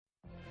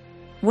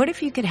What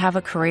if you could have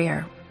a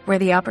career where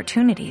the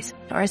opportunities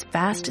are as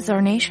vast as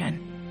our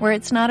nation, where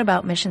it's not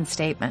about mission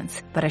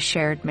statements, but a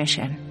shared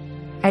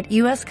mission? At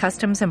U.S.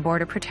 Customs and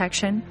Border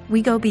Protection,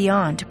 we go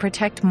beyond to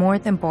protect more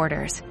than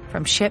borders.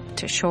 From ship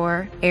to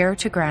shore, air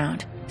to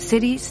ground,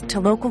 cities to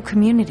local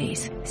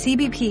communities,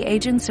 CBP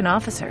agents and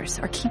officers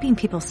are keeping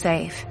people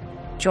safe.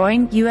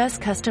 Join U.S.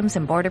 Customs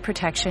and Border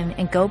Protection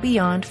and go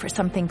beyond for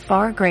something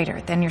far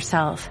greater than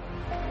yourself.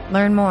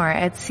 Learn more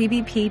at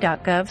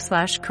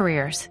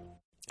cbp.gov/careers.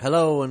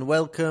 Hello and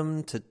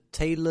welcome to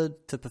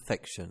Tailored to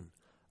Perfection,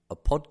 a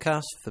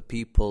podcast for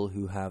people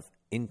who have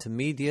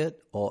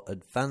intermediate or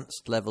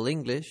advanced level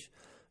English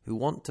who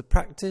want to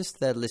practice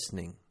their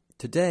listening.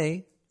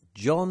 Today,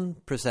 John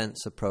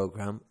presents a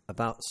program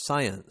about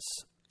science,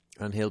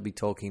 and he'll be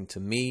talking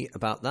to me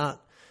about that.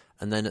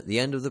 And then at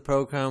the end of the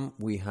program,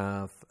 we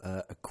have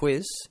a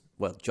quiz.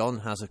 Well,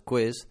 John has a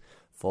quiz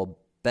for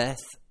Beth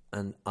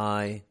and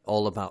I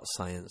all about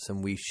science,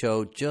 and we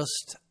show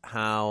just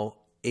how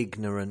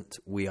ignorant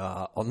we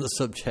are on the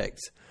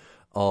subject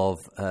of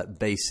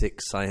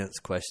basic science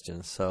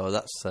questions. So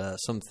that's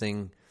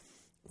something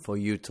for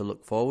you to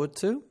look forward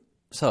to.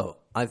 So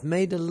I've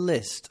made a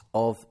list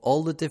of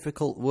all the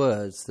difficult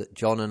words that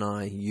John and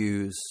I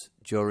use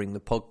during the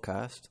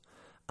podcast,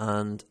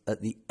 and at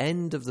the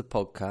end of the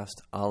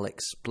podcast I'll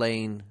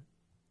explain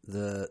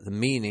the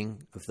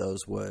meaning of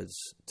those words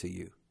to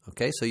you.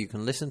 Okay, so you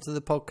can listen to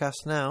the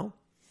podcast now,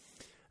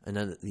 and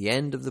then at the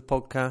end of the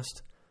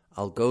podcast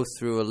I'll go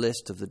through a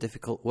list of the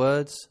difficult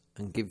words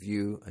and give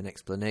you an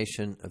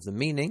explanation of the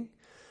meaning.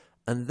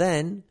 And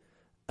then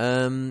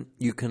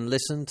you can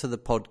listen to the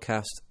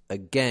podcast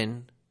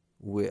again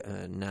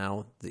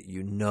now that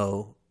you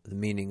know the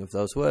meaning of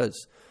those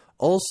words.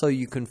 Also,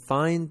 you can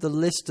find the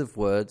list of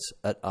words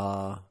at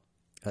our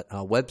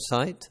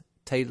website,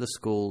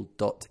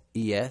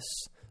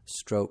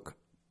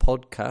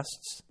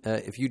 taylorschool.es/podcasts.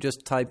 If you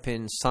just type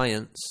in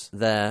science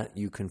there,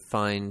 you can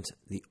find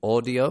this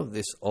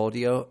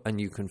audio,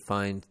 and you can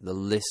find the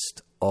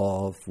list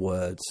of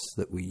words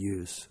that we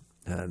use,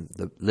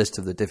 the list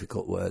of the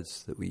difficult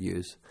words that we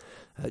use,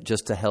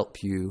 just to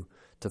help you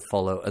to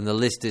follow. And the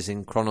list is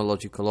in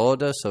chronological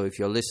order, so if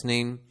you're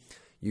listening,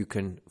 you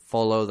can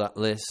follow that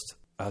list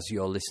as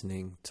you're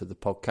listening to the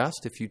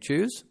podcast if you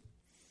choose.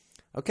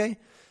 Okay,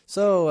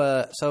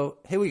 so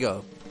here we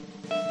go.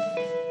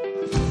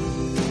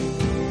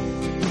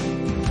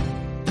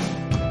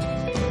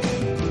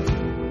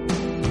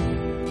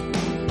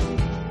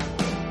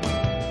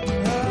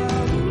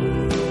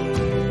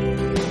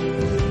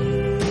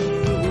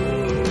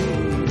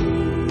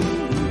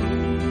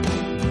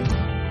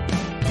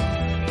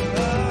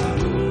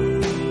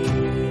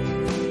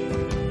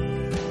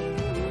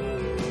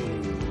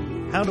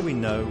 How do we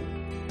know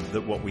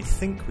that what we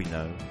think we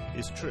know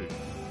is true?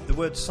 The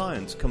word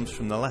science comes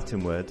from the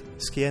Latin word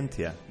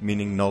scientia,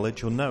 meaning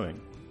knowledge or knowing.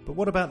 But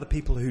what about the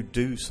people who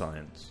do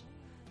science?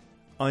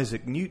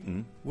 Isaac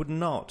Newton would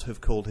not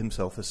have called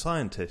himself a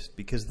scientist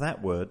because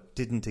that word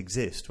didn't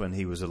exist when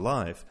he was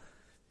alive.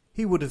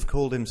 He would have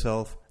called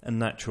himself a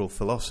natural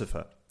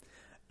philosopher.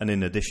 And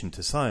in addition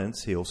to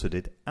science, he also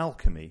did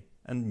alchemy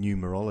and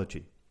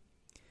numerology.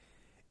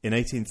 In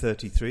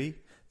 1833,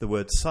 the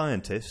word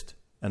scientist,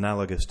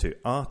 analogous to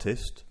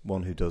artist,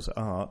 one who does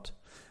art,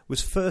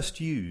 was first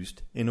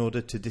used in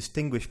order to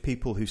distinguish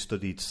people who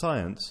studied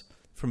science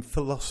from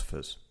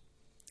philosophers.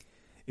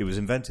 It was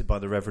invented by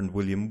the Reverend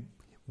William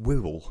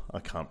Whewell,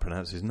 I can't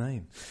pronounce his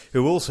name,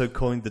 who also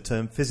coined the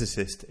term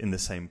physicist in the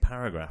same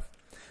paragraph.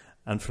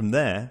 And from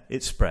there,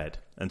 it spread,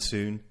 and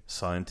soon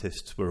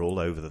scientists were all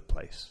over the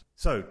place.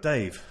 So,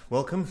 Dave,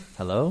 welcome.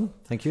 Hello,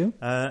 thank you.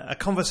 A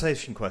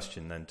conversation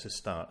question then to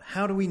start.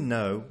 How do we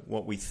know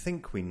what we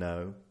think we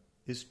know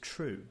is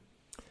true?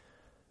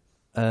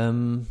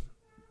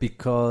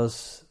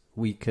 Because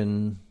we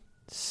can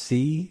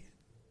see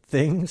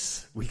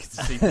things. We can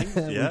see things,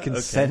 yeah, we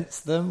can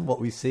sense them,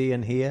 what we see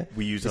and hear.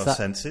 We use our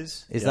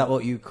senses. Is that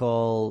what you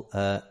call,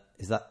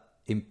 is that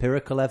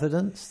empirical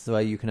evidence,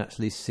 where you can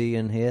actually see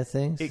and hear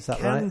things? Is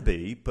that right? It can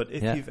be, but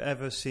if you've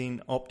ever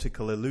seen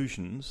optical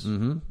illusions,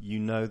 you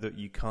know that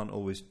you can't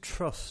always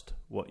trust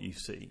what you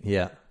see.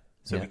 Yeah.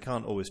 So we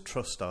can't always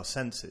trust our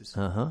senses.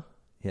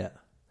 Yeah.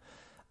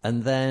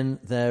 And then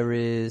there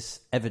is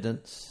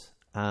evidence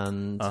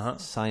and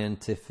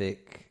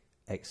scientific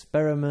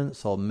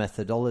experiments or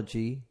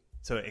methodology.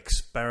 So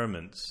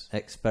experiments,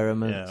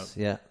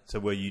 yeah.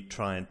 So where you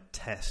try and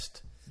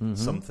test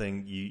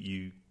something,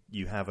 you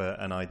have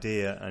an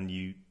idea and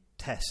you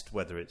test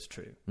whether it's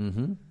true.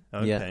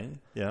 Okay,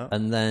 yeah.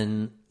 And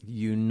then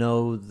you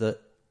know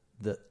that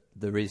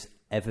there is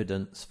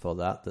evidence for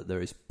that there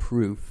is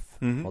proof,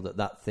 or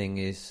that thing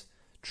is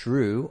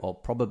true or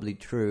probably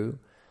true,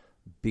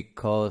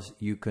 because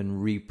you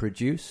can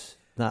reproduce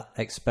that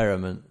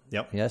experiment.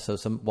 Yep. Yeah. So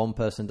one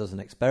person does an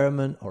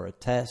experiment or a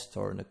test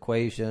or an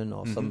equation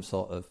or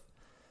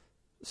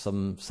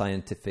some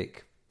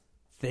scientific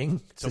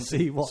thing to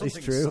see what is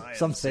true.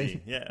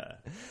 Something. Yeah.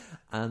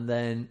 And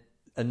then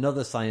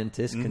another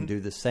scientist can do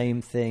the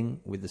same thing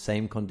with the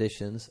same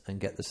conditions and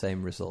get the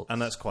same results.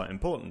 And that's quite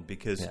important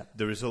because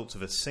the results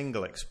of a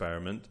single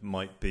experiment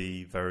might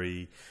be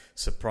very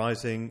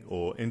surprising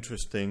or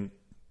interesting,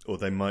 or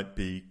they might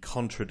be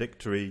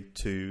contradictory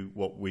to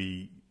what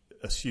we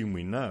assume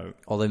we know.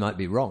 Or they might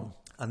be wrong.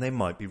 And they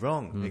might be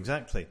wrong,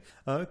 exactly.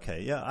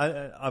 Okay, yeah.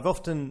 I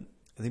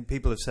think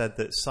people have said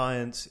that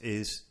science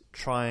is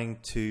trying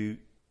to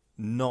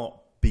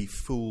not be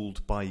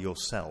fooled by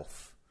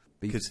yourself.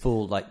 Be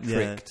fooled, like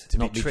tricked,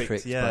 not be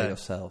tricked by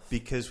yourself.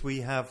 Because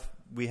we have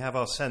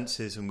our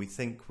senses and we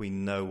think we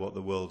know what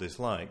the world is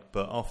like,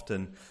 but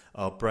often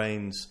our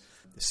brains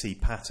see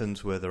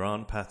patterns where there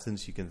aren't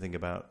patterns. You can think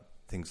about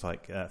things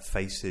like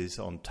faces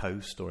on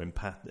toast or in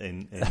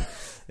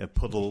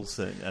puddles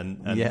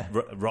and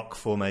rock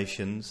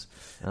formations.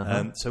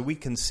 So we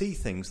can see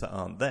things that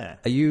aren't there.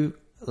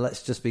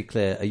 Let's just be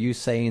clear. Are you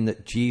saying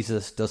that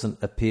Jesus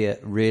doesn't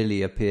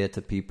really appear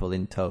to people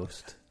in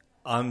toast?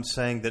 I'm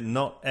saying that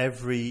not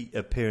every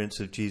appearance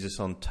of Jesus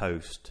on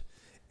toast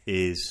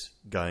is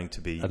going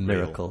to be a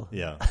miracle.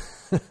 Yeah.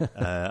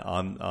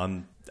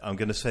 I'm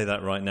going to say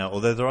that right now.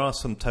 Although there are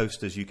some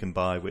toasters you can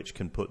buy which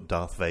can put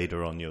Darth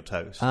Vader on your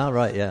toast. Ah,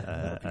 right, yeah.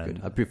 That'd be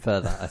good. I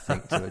prefer that, I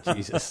think, to a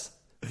Jesus.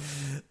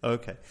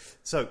 Okay.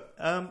 So,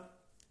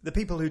 the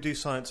people who do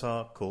science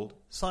are called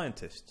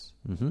scientists.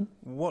 Mm-hmm.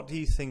 What do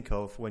you think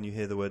of when you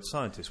hear the word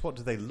scientist? What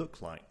do they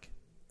look like?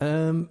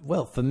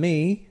 Well, for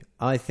me,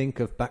 I think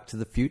of Back to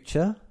the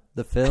Future,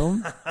 the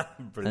film.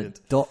 Brilliant.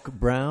 And Doc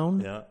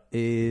Brown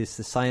is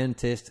the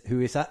scientist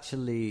who is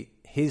actually,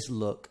 his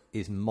look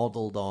is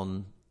modelled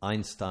on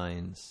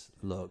Einstein's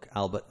look,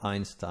 Albert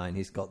Einstein.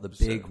 He's got the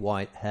big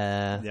white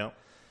hair. Yeah.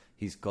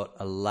 He's got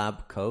a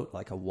lab coat,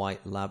 like a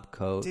white lab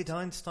coat. Did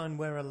Einstein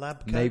wear a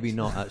lab coat? Maybe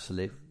not,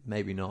 actually.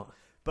 Maybe not.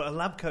 But a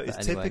lab coat is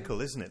typical,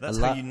 isn't it? That's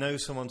how you know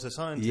someone's a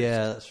scientist.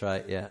 Yeah, that's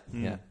right. Yeah,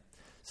 yeah.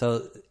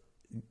 So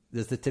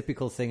there's the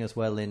typical thing as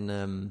well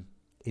in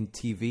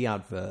TV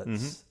adverts.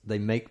 Mm-hmm. They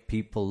make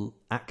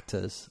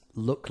actors,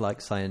 look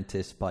like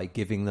scientists by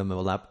giving them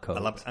a lab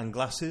coat. And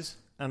glasses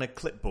and a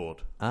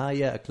clipboard. Ah,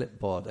 yeah, a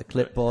clipboard. A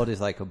clipboard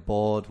is like a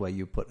board where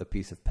you put a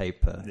piece of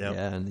paper,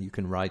 and you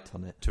can write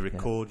on it. To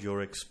record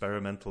your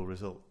experimental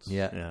results.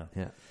 Yeah.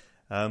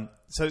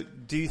 So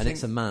do you think... And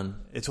it's a man.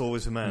 It's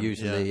always a man.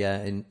 Usually,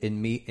 in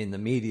the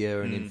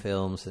media and in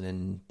films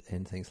and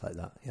in things like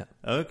that, yeah.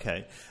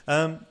 Okay.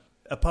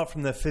 Apart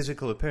from their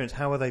physical appearance,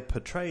 how are they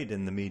portrayed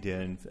in the media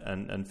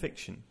and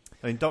fiction?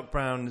 I mean, Doc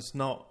Brown is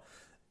not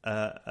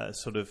a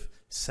sort of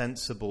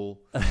sensible,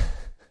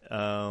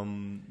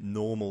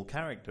 normal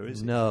character,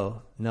 is he?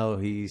 No,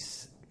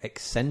 he's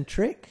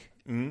eccentric,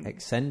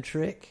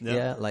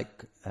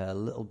 like a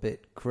little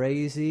bit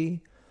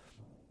crazy.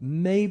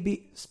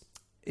 Maybe,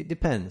 it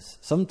depends.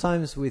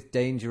 Sometimes with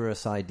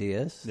dangerous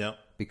ideas,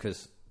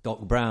 because Doc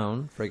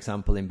Brown, for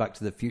example, in Back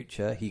to the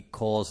Future, he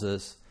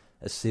causes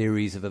a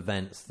series of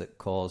events that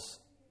cause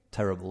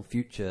terrible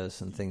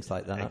futures and things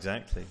like that.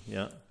 Exactly,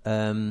 yeah.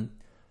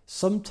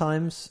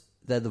 Sometimes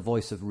they're the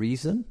voice of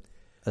reason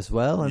as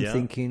well. I'm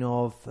thinking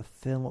of a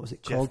film, what was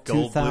it called?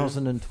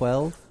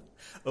 2012.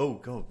 Oh,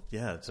 God,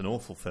 yeah, it's an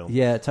awful film.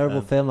 Yeah, a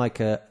terrible film, like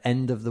a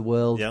end of the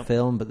world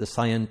film, but the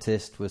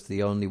scientist was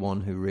the only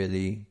one who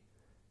really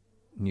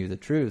knew the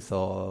truth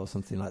or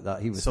something like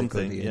that. He was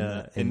something,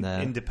 in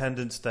there.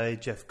 Independence Day,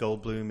 Jeff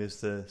Goldblum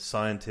is the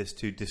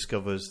scientist who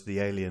discovers the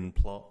alien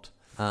plot.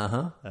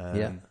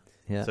 Yeah.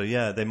 So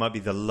they might be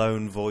the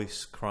lone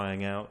voice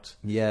crying out.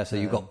 Yeah, so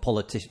you've got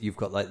you've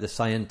got like the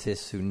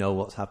scientists who know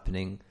what's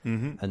happening,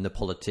 and the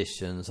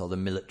politicians or the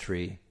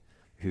military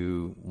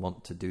who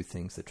want to do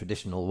things the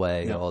traditional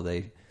way, or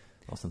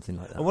something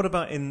like that. And what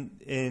about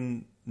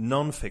in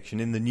non-fiction,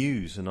 in the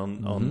news and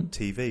on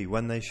TV,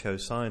 when they show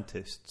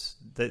scientists,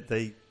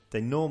 they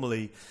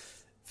normally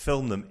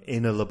film them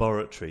in a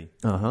laboratory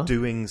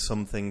doing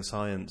something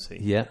sciencey.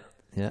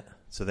 Yeah.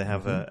 So they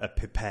have a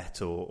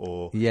pipette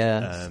or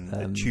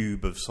a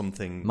tube of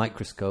something.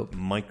 Microscope.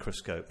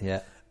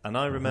 Yeah. And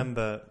I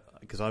remember,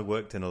 because I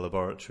worked in a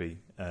laboratory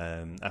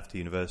after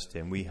university,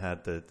 and we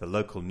had the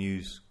local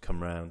news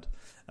come round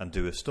and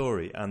do a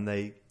story, and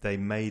they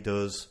made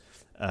us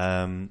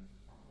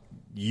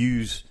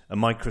use a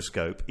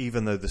microscope,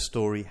 even though the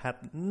story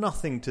had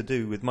nothing to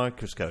do with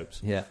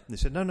microscopes. Yeah. They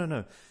said,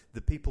 no,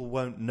 the people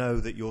won't know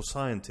that you're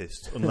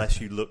scientists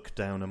unless you look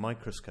down a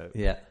microscope.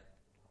 Yeah.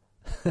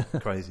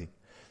 Crazy.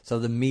 So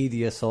the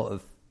media sort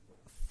of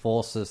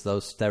forces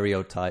those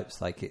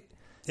stereotypes, like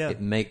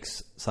it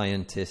makes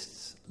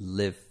scientists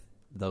live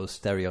those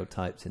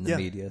stereotypes in the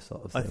media,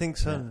 sort of thing. I think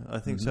so. I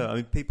think so. I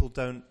mean, people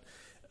don't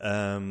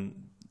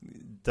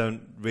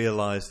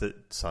realise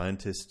that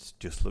scientists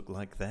just look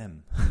like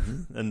them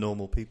and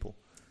normal people.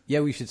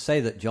 Yeah, we should say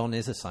that John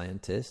is a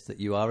scientist, that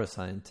you are a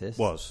scientist.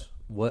 Well,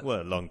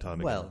 a long time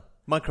ago. Well,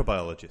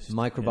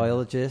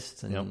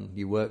 microbiologist. And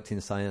you worked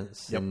in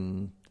science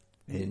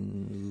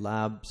in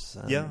labs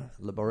and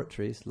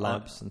laboratories,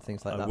 and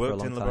things like that for a long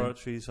time. I worked in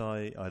laboratories.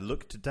 I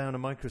looked down a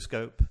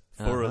microscope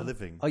for a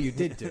living. Oh, you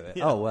did do it?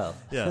 Oh, well.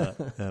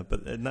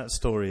 But in that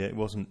story, it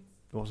wasn't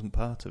wasn't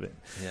part of it.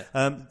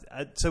 Yeah.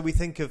 So we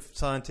think of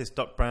scientists,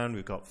 Doc Brown.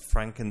 We've got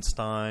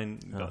Frankenstein.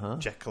 We've got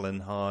Jekyll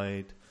and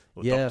Hyde.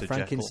 Or Yeah, Dr.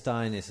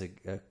 Frankenstein is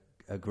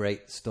a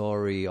great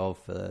story of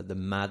the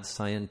mad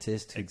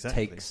scientist who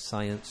takes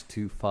science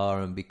too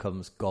far and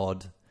becomes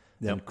God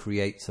and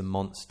creates a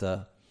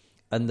monster.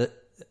 And that,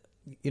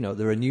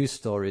 there are news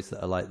stories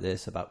that are like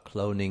this about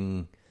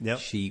cloning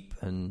sheep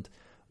and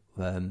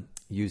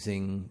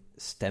using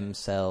stem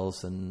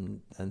cells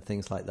and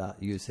things like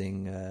that,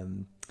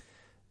 using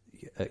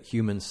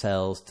human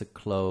cells to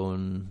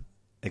clone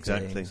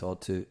things or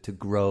to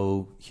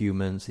grow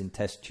humans in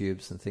test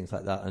tubes and things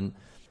like that. And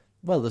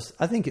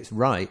I think it's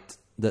right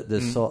that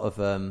there's sort of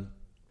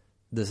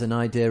there's an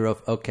idea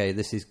of, okay,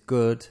 this is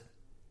good,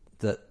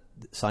 that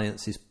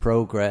science is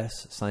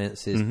progress,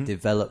 science is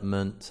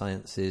development,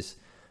 science is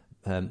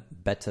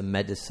better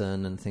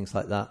medicine and things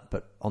like that.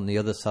 But on the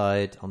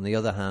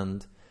other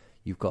hand,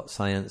 you've got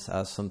science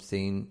as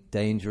something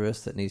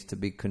dangerous that needs to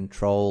be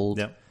controlled.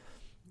 Yep.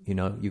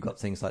 You've got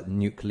things like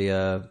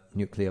nuclear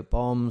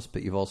bombs,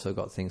 but you've also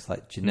got things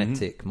like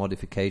genetic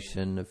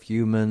modification of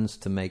humans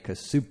to make a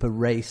super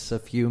race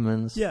of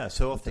humans. Yeah,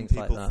 so often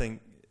people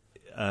think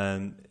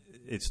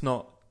it's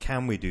not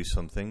can we do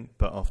something,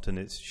 but often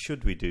it's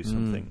should we do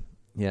something.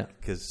 Yeah.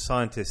 Because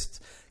scientists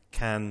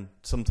can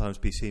sometimes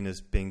be seen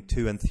as being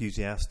too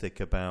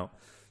enthusiastic about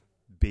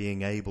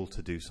being able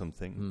to do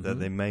something, that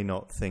they may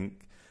not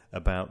think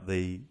about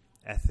the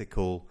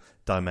ethical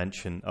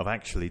dimension of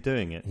actually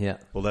doing it. Yeah.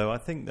 Although I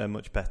think they're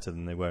much better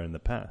than they were in the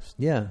past.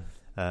 Yeah.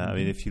 I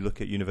mean, if you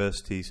look at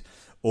universities,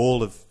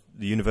 all of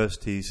the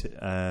universities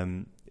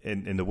in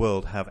the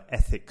world have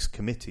ethics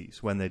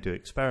committees. When they do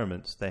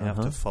experiments, they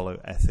have to follow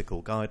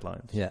ethical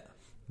guidelines. Yeah.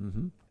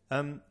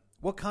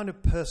 What kind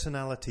of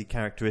personality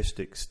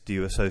characteristics do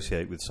you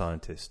associate with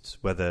scientists,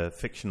 whether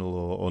fictional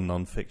or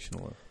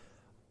non-fictional?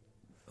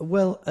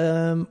 Well,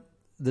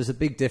 there's a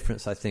big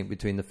difference, I think,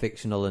 between the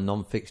fictional and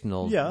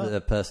non-fictional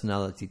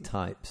personality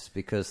types,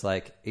 because,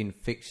 like, in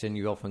fiction,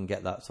 you often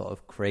get that sort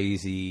of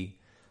crazy,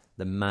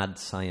 the mad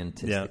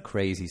scientist, the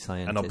crazy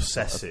scientist, an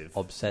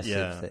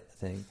obsessive,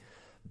 thing.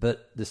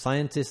 But the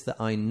scientists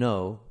that I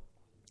know,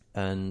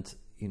 and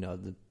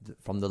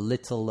from the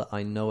little that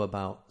I know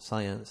about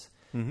science,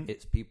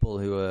 it's people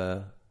who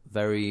are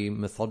very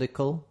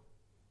methodical.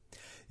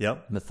 Yeah,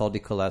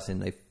 methodical as in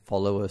they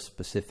follow a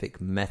specific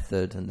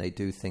method and they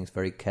do things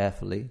very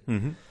carefully.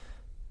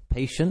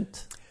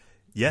 Patient.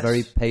 Yes.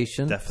 Very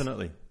patient.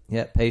 Definitely.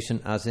 Yeah,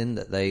 patient as in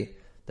that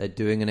they're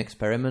doing an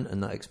experiment,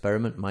 and that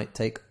experiment might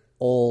take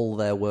all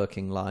their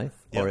working life,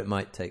 or it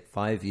might take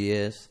 5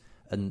 years,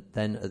 and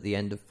then at the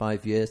end of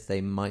 5 years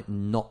they might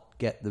not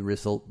get the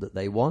result that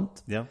they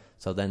want. Yeah.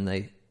 So then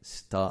they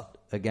start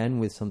again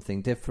with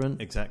something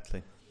different.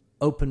 Exactly.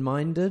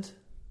 Open-minded.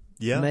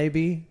 Yeah.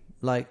 Maybe.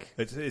 Like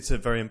it's a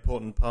very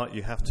important part.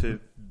 You have to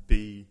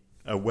be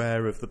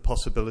aware of the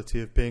possibility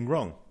of being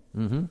wrong.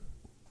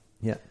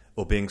 Yeah.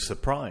 Or being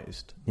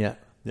surprised. Yeah.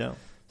 Yeah.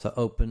 So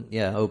open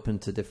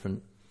to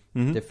different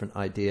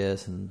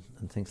ideas and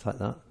things like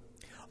that.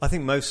 I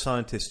think most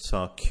scientists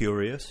are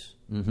curious.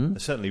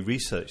 Certainly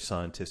research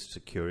scientists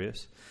are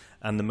curious.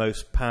 And the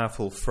most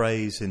powerful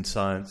phrase in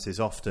science is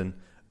often,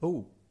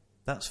 "Oh,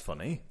 that's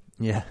funny."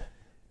 Yeah.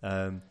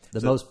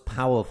 The most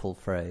powerful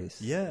phrase.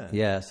 Yeah.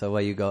 Yeah, so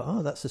where you go,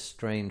 oh, that's a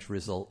strange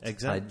result.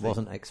 Exactly. I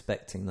wasn't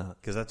expecting that.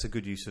 Because that's a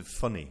good use of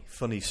funny.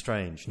 Funny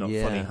strange, not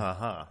funny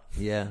ha-ha.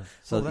 Yeah.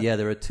 So,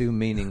 there are two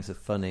meanings of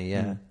funny,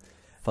 yeah.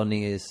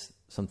 Funny is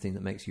something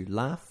that makes you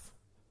laugh.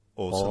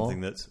 Or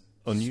something that's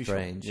unusual.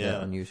 Strange,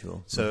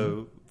 unusual.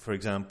 So, for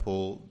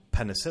example,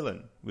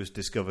 penicillin was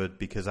discovered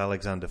because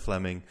Alexander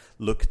Fleming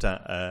looked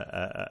at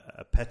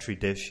a Petri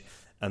dish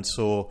and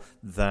saw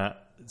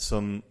that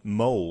some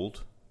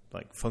mold,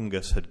 like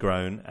fungus, had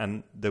grown,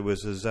 and there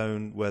was a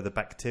zone where the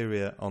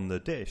bacteria on the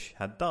dish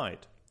had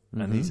died.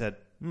 And he said,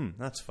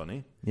 that's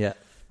funny. Yeah.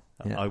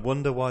 I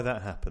wonder why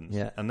that happens.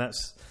 Yeah. And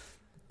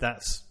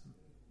that's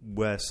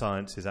where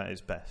science is at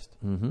its best.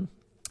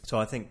 So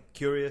I think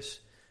curious,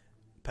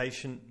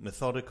 patient,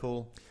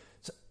 methodical.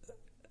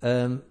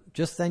 So,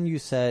 just then you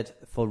said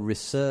for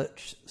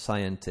research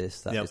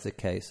scientists that is the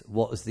case.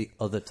 What is the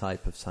other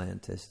type of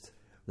scientist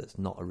that's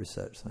not a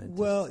research scientist?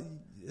 Well,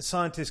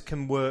 scientists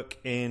can work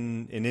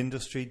in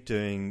industry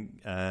doing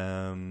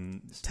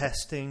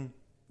testing.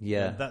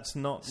 Yeah, that's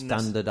not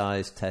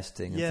standardized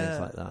testing and things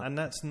like that. And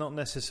that's not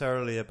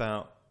necessarily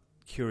about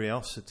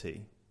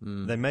curiosity.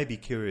 They may be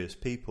curious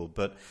people,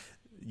 but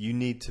you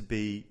need to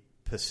be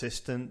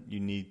persistent.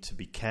 You need to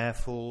be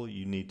careful.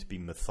 You need to be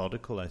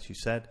methodical, as you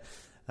said,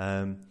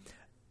 and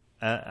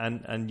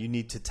you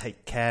need to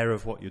take care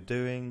of what you're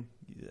doing.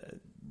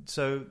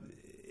 So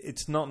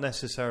it's not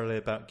necessarily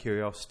about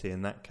curiosity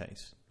in that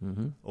case.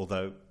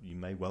 Although you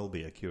may well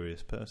be a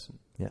curious person.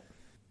 Yeah.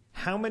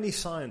 How many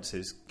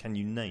sciences can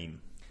you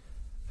name?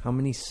 How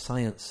many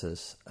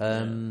sciences?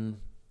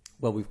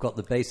 Well, we've got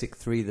the basic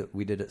three that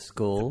we did at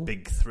school. The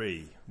big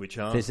three, which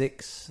are?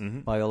 Physics,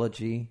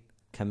 biology,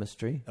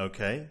 chemistry.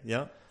 Okay,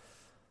 yeah.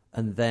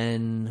 And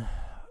then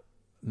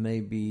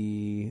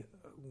maybe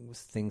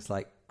things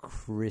like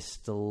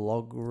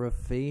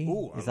crystallography.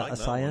 Ooh, Is I that like a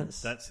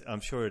science? I'm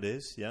sure it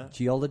is, yeah.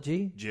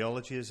 Geology?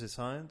 Geology is a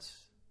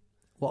science.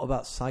 What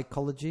about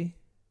psychology?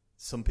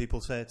 Some people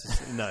say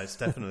it's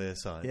definitely a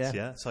science,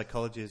 yeah.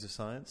 Psychology is a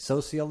science.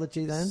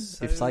 Sociology then?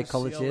 If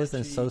psychology is,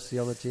 then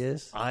sociology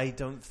is? I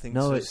don't think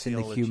no, sociology it's in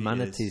the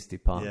humanities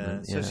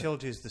department. Yeah.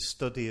 Sociology is the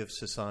study of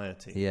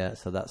society. Yeah,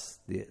 so that's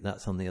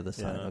on the other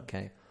side. Yeah.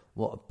 Okay.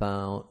 What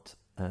about,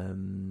 I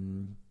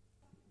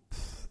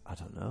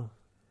don't know.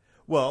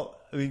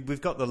 Well, I mean, we've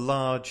got the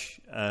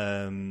large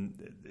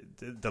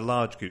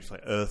groups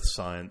like earth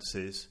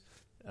sciences,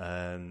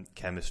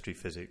 chemistry,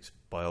 physics,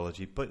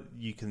 biology, but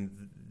you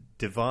can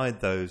divide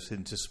those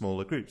into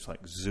smaller groups like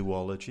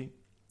zoology.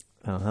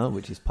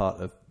 Which is part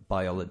of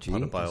biology.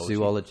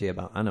 Zoology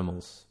about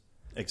animals.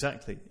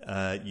 Exactly.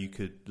 You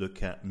could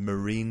look at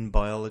marine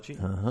biology,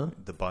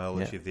 the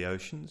biology of the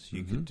oceans.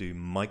 You could do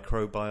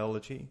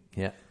microbiology.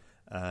 Yeah.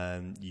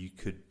 You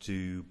could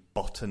do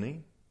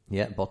botany.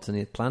 Yeah,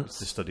 botany of plants.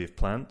 The study of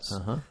plants.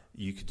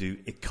 You could do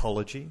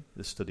ecology,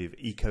 the study of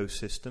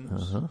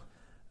ecosystems.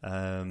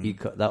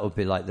 That would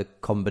be like the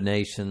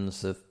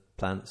combinations of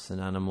plants and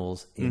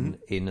animals in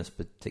a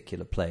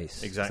particular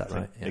place. Exactly. Is that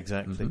right? Yeah.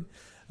 Exactly.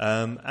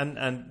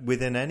 And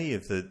within any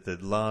of the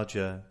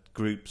larger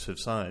groups of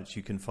science,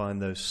 you can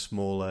find those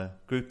smaller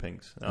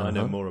groupings. Now, I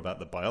know more about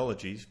the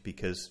biologies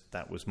because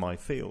that was my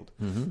field.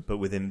 But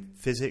within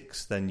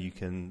physics, then you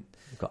can...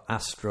 You've got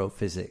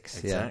astrophysics.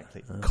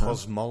 Exactly. Yeah.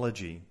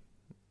 Cosmology,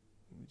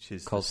 which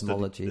is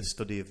the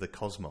study of the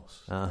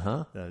cosmos,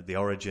 the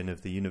origin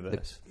of the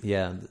universe.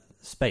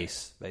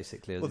 Space,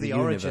 basically. Well, the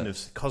origin of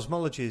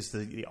cosmology is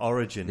the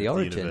origin of the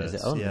universe. Is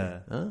it only?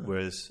 Yeah.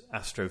 Whereas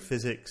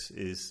astrophysics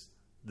is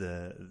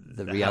the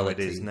reality. How it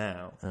is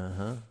now.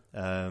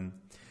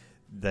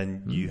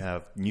 Then you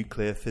have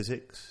nuclear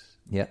physics.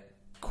 Yeah.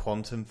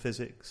 Quantum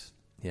physics.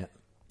 Yeah.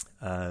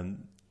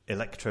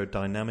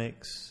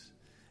 Electrodynamics,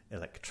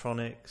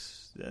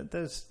 electronics.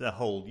 There's the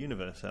whole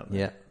universe out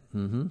there.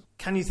 Yeah.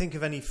 Can you think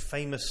of any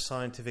famous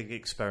scientific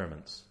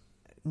experiments?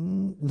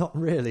 Not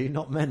really,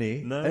 not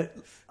many. No.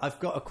 I've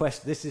got a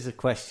question. This is a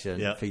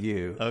question for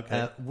you.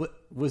 Okay.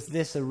 Was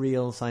this a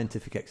real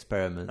scientific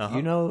experiment?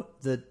 You know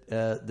the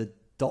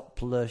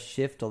Doppler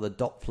shift or the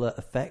Doppler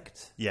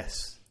effect?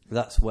 Yes.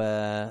 That's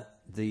where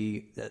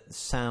the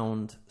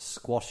sound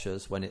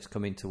squashes when it's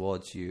coming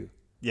towards you.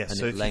 Yes,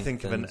 so if you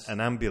think of an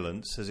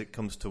ambulance as it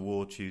comes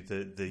towards you,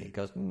 the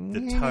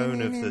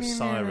tone of the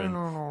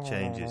siren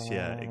changes.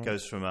 Yeah, it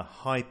goes from a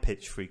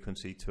high-pitched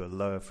frequency to a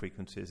lower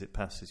frequency as it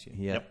passes you.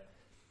 Yeah. Yep.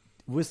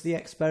 Was the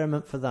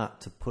experiment for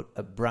that to put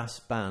a brass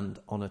band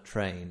on a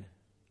train?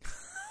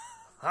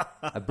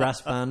 A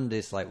brass band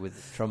is like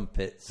with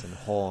trumpets and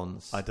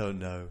horns. I don't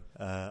know.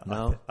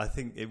 No? I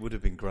think it would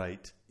have been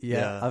great.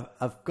 Yeah.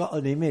 I've got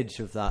an image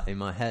of that in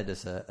my head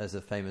as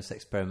a famous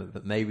experiment,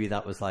 but maybe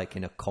that was like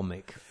in a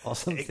comic or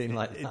something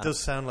like that. It does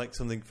sound like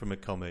something from a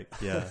comic,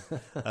 yeah.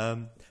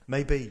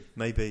 Maybe.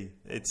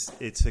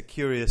 It's a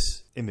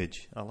curious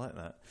image. I like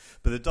that.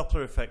 But the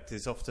Doppler effect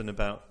is often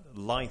about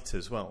light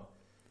as well.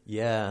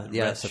 Yeah,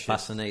 it's a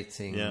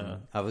fascinating. Yeah.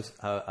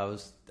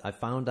 I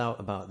found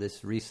out about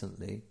this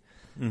recently.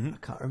 I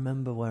can't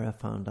remember where I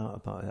found out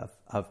about it.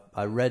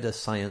 I read a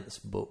science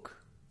book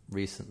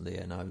recently,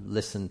 and I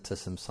listened to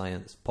some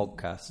science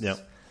podcasts.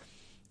 Yep.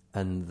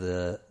 And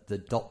the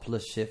Doppler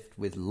shift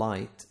with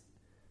light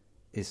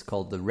is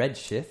called the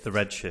redshift. The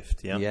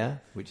redshift, yeah. Yeah,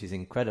 which is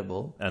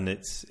incredible. And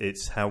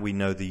it's how we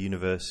know the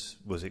universe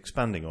was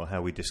expanding, or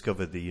how we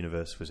discovered the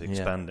universe was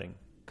expanding.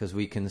 Because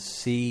we can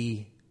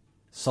see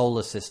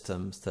solar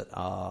systems that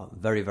are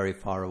very, very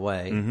far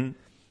away,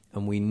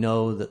 and we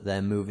know that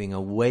they're moving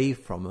away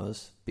from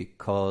us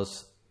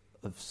because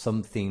of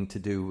something to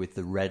do with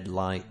the red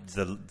light.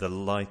 The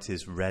light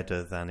is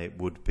redder than it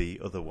would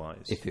be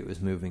otherwise if it was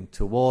moving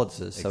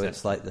towards us. Exactly. So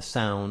it's like the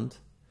sound.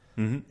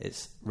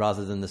 It's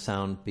rather than the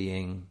sound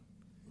being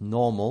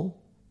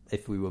normal,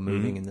 if we were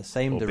moving in the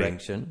same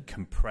direction,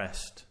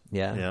 compressed.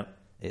 Yeah.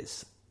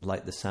 It's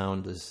like the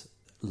sound is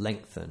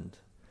lengthened.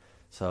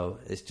 So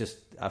it's just,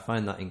 I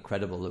find that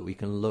incredible that we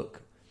can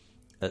look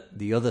at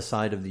the other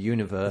side of the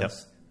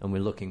universe, and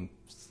we're looking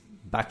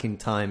back in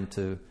time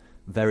to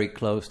very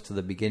close to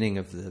the beginning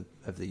of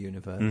the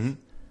universe,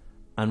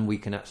 and we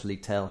can actually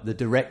tell the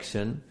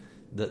direction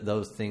that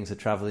those things are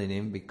traveling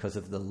in because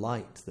of the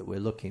light that we're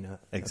looking at.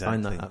 Exactly. I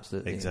find that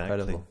absolutely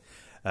incredible.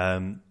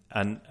 And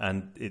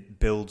it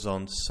builds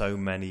on so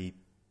many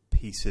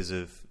pieces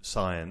of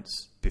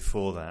science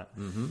before that.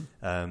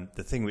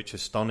 The thing which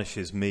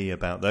astonishes me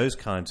about those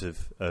kinds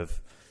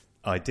of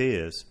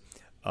ideas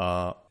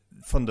are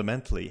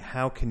fundamentally,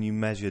 how can you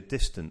measure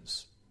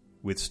distance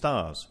with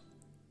stars?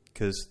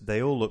 Because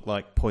they all look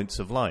like points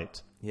of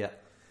light. Yeah.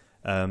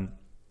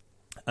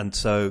 And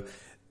so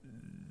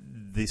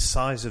the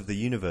size of the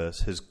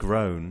universe has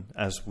grown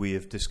as we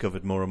have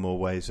discovered more and more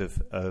ways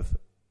of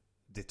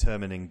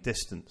determining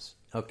distance.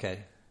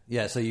 Okay.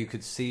 Yeah, so you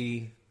could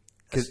see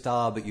a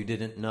star, but you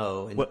didn't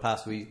know. In the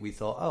past, we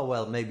thought, oh,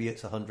 well, maybe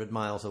it's 100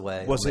 miles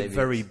away. Was it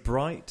very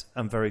bright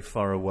and very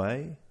far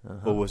away,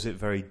 or was it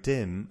very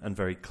dim and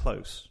very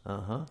close?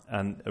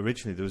 And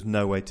originally, there was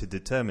no way to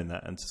determine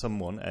that. And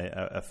someone,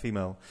 a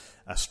female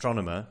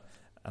astronomer,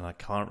 and I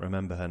can't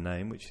remember her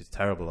name, which is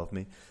terrible of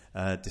me,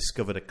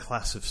 discovered a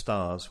class of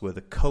stars where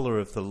the colour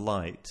of the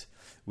light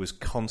was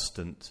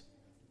constant,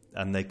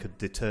 and they could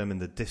determine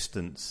the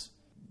distance.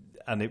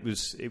 And it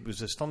was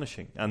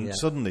astonishing. And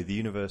suddenly the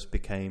universe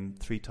became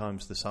 3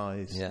 times the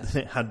size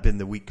than it had been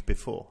the week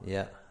before.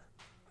 Yeah.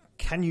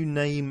 Can you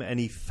name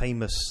any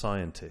famous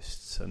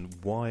scientists, and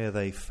why are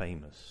they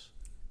famous?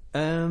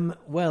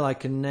 Well, I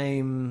can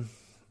name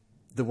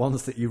the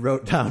ones that you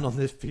wrote down on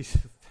this piece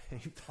of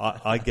paper.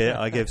 I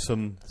gave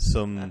some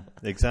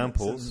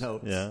examples. Some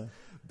notes. Yeah.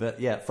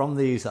 But from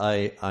these,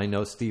 I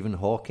know Stephen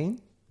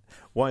Hawking.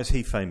 Why is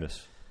he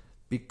famous?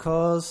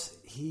 Because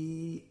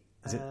he...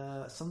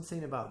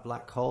 something about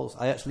black holes.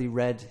 I actually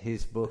read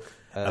his book,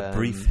 A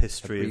Brief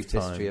History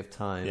of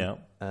Time. Yeah.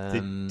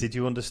 Did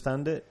you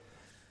understand it?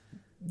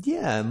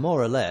 Yeah,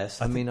 more or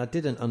less. I mean, I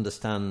didn't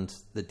understand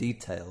the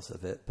details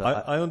of it,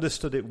 but I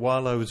understood it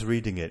while I was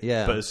reading it.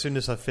 Yeah. But as soon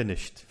as I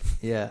finished,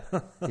 yeah.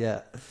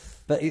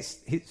 But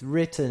it's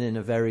written in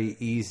a very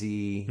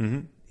easy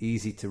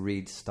to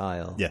read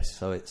style. Yes.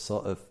 So it's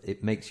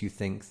it makes you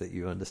think that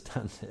you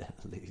understand it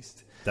at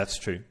least. That's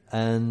true.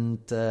 And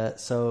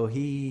so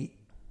he.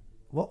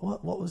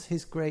 What was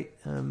his great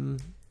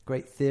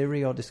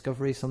theory or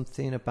discovery?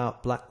 Something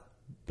about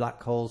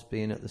black holes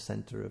being at the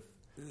center of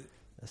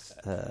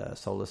a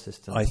solar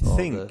system. I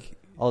think,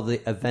 or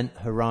the event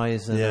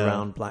horizon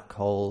around black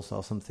holes,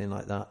 or something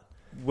like that.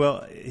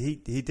 Well, he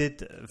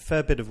did a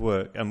fair bit of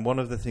work, and one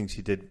of the things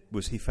he did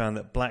was he found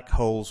that black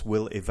holes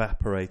will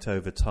evaporate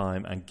over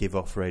time and give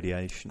off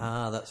radiation.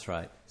 Ah, that's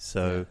right.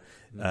 So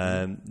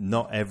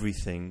not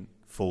everything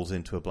falls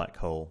into a black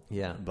hole.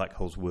 Yeah. Black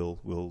holes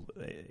will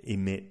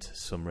emit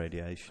some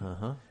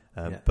radiation.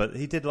 Yeah. But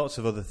he did lots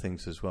of other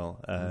things as well.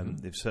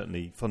 They're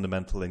certainly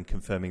fundamental in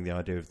confirming the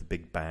idea of the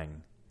Big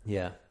Bang.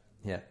 Yeah.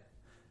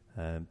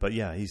 But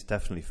yeah, he's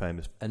definitely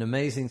famous. An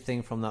amazing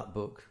thing from that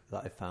book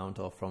that I found,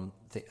 or from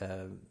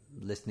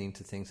listening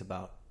to things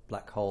about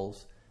black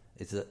holes,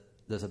 is that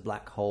there's a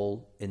black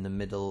hole in the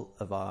middle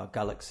of our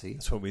galaxy.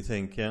 That's what we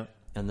think, yeah.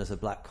 And there's a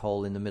black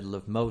hole in the middle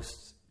of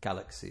most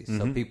galaxies.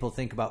 So people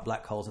think about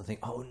black holes and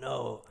think, oh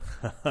no,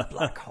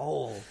 black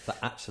hole. But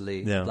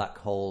actually, black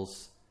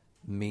holes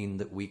mean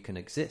that we can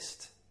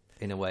exist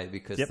in a way,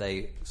 because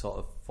they sort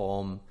of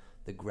form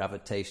the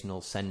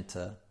gravitational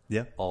center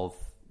of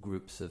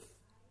groups of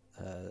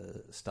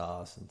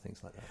stars and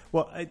things like that.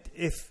 Well,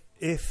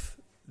 if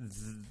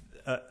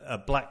a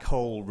black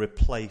hole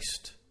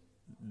replaced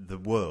the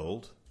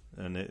world,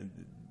 and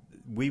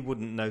we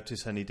wouldn't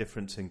notice any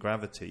difference in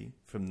gravity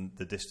from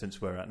the distance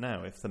we're at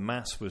now. If the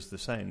mass was the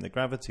same, the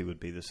gravity would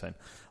be the same.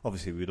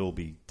 Obviously, we'd all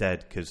be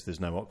dead because there's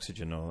no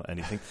oxygen or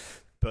anything.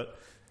 But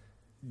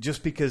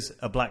just because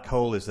a black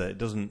hole is there,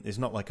 it's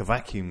not like a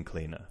vacuum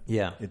cleaner.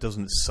 Yeah. It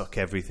doesn't suck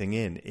everything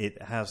in.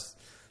 It has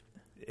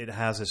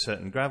a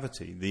certain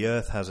gravity. The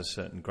Earth has a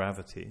certain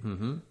gravity.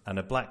 And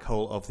a black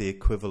hole of the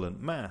equivalent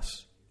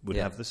mass would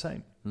have the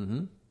same.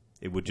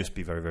 It would just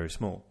be very, very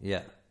small.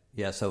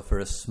 Yeah, so for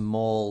a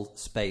small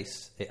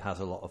space, it has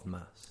a lot of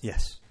mass.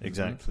 Yes,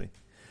 exactly.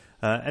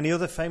 Any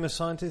other famous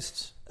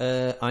scientists?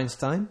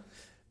 Einstein.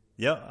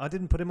 Yeah, I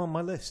didn't put him on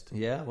my list.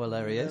 Yeah, well,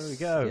 there he is. There we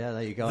go. Yeah,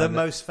 there you go. The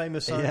most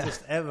famous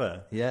scientist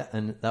ever. Yeah,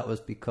 and that was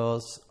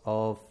because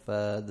of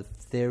the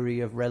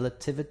theory of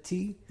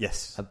relativity.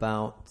 Yes.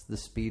 About the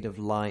speed of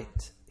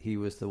light. He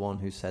was the one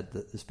who said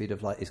that the speed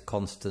of light is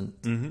constant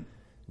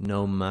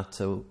no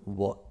matter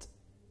what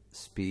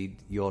speed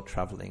you're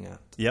travelling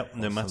at. Yep,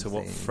 no matter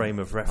what frame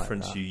of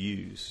reference you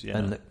use. Yeah.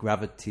 And that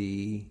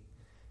gravity...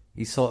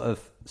 He sort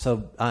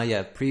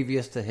of...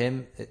 previous to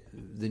him,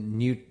 the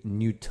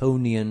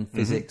Newtonian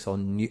physics, or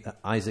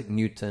Isaac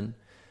Newton,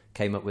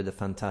 came up with a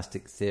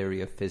fantastic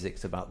theory of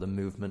physics about the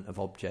movement of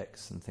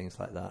objects and things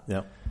like that.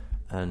 Yeah.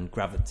 And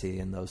gravity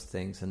and those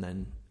things. And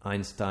then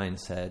Einstein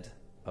said,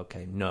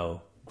 okay,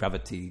 no,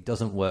 gravity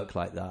doesn't work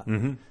like that.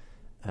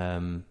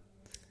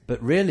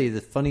 But really,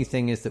 the funny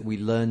thing is that we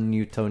learn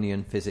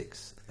Newtonian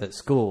physics at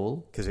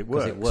school. Because it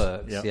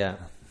works. Yeah.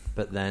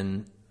 But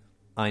then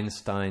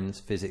Einstein's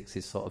physics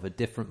is sort of a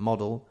different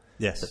model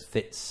that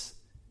fits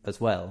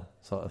as well,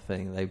 sort of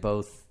thing. They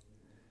both...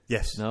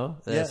 Yes. No?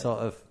 They're sort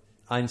of...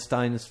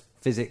 Einstein's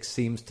physics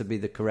seems to be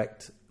the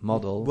correct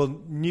model.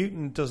 Well,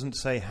 Newton doesn't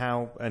say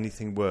how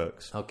anything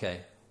works. Okay.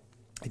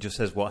 He just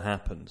says what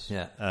happens.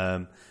 Yeah.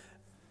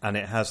 And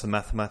it has the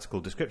mathematical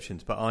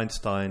descriptions, but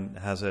Einstein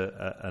has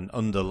an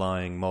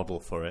underlying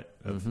model for it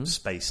of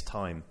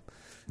space-time.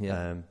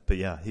 Yeah. But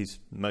yeah, he's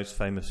most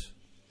famous.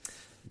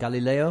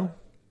 Galileo?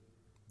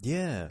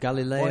 Yeah.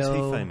 Galileo. Why is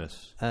he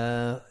famous?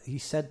 He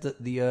said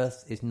that the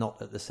Earth is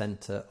not at the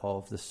centre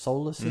of the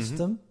solar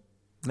system,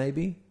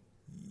 maybe?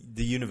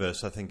 The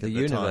universe, I think, at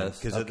the time.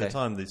 Because at the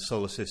time, the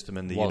solar system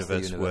and the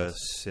universe were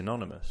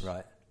synonymous.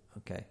 Right,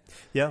 okay.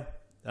 Yeah.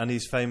 And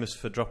he's famous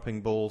for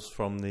dropping balls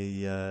from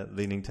the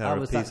Leaning Tower of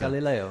was Pisa. that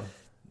Galileo?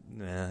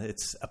 Yeah,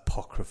 it's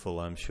apocryphal,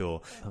 I'm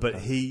sure. Okay. But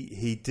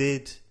he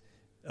did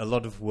a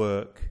lot of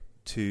work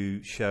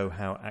to show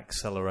how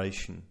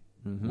acceleration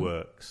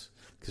works,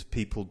 because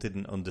people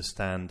didn't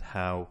understand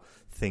how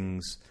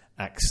things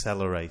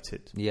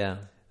accelerated. Yeah.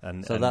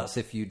 And that's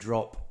if you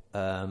drop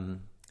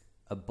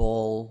a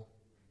ball,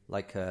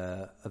 like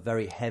a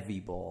very heavy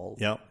ball.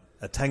 Yeah,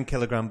 a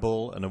 10-kilogram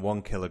ball and a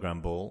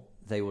 1-kilogram ball.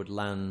 They would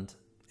land,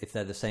 if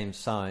they're the same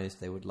size,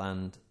 they would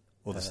land...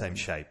 Or the same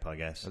shape, I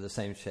guess. Or the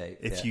same shape,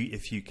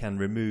 If you can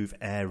remove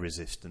air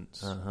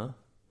resistance,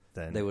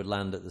 then... They would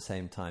land at the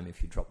same time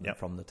if you drop them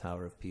from the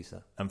Tower of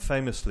Pisa. And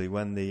famously,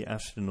 when the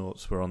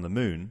astronauts were on the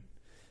moon,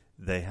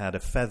 they had a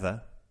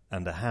feather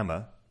and a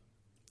hammer,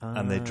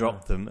 and they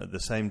dropped them at the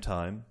same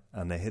time,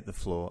 and they hit the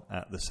floor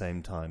at the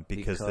same time,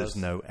 because there's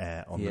no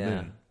air on the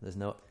moon. There's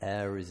no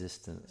air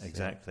resistance.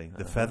 Exactly.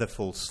 The feather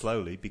falls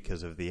slowly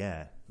because of the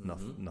air,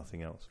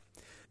 nothing else.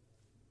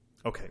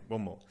 Okay,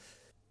 one more.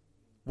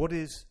 What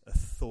is a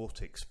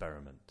thought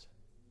experiment?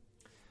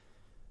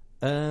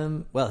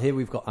 Well, here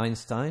we've got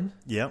Einstein.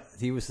 Yeah.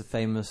 He was the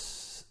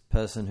famous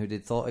person who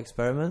did thought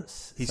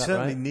experiments. He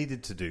certainly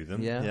needed to do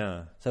them.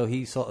 Yeah. So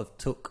he sort of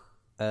took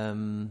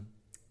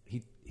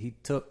he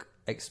took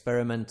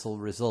experimental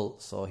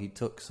results, or he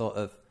took sort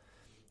of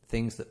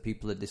things that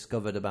people had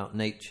discovered about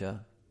nature,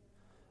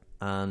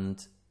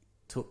 and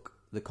took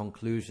the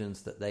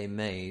conclusions that they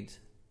made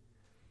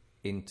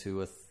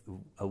into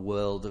a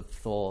world of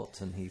thought,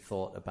 and he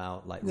thought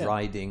about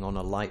riding on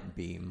a light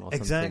beam or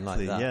something like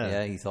that.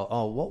 Yeah. He thought,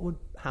 what would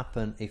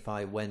happen if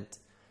I went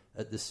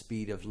at the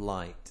speed of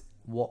light?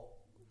 What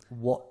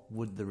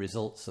would the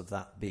results of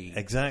that be?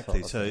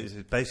 Exactly. So it's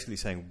basically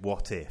saying,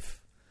 what if?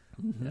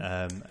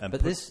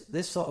 But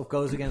this sort of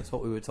goes against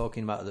what we were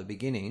talking about at the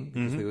beginning,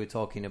 because we were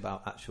talking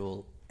about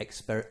actual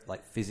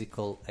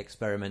physical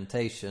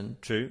experimentation.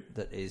 True.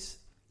 That is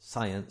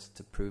science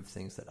to prove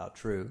things that are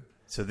true.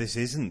 So this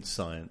isn't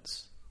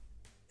science.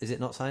 Is it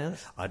not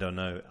science? I don't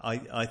know.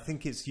 I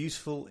think it's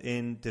useful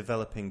in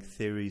developing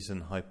theories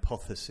and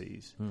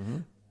hypotheses,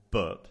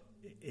 but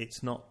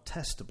it's not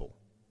testable.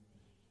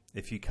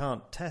 If you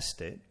can't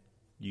test it,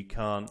 you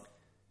can't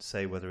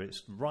say whether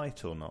it's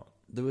right or not.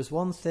 There was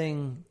one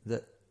thing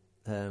that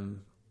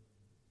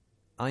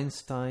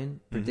Einstein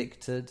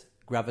predicted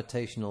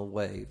gravitational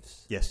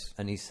waves. Yes.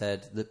 And he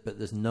said that, but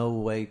there's no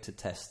way to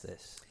test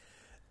this.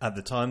 At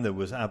the time, there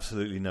was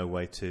absolutely no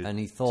way to. And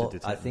he thought,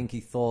 I think he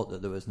thought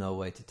that there was no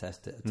way to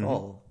test it at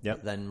all. Yep.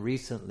 But then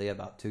recently,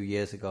 about 2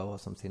 years ago or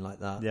something like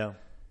that,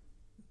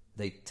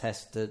 they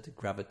tested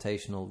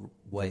gravitational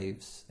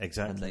waves.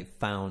 Exactly.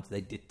 And they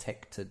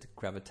detected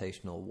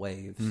gravitational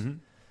waves.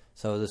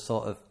 So there's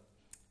sort of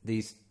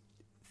these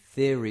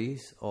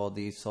theories, or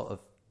these sort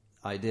of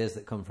ideas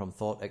that come from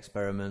thought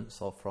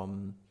experiments, or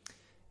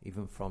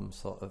even from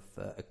sort of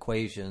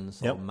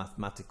equations or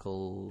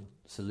mathematical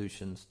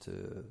solutions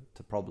to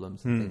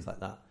problems and things like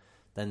that,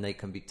 then they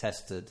can be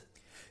tested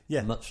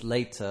much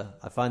later.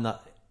 I find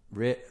that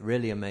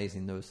really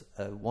amazing. There was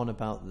one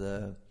about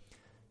the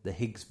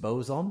Higgs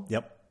boson.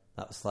 Yep.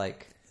 That's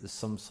like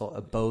some sort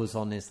of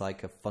boson is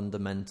like a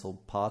fundamental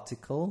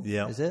particle.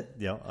 Yeah. Is it?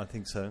 Yeah, I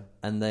think so.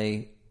 And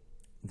the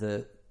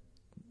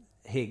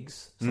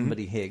Higgs,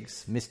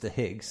 Higgs, Mr.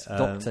 Higgs,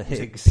 Dr.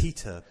 Higgs.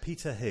 Peter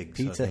Higgs.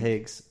 Peter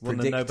Higgs won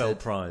the Nobel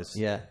Prize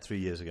 3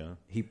 years ago.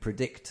 He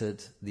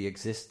predicted the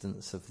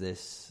existence of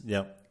this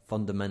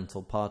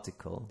fundamental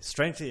particle.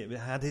 Strangely, it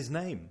had his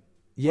name.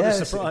 Yes,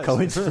 what a surprise.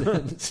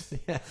 Coincidence.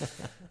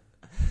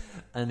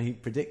 And he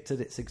predicted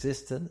its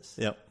existence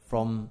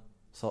from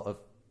sort of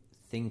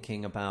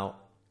thinking about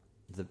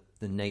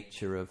the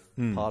nature of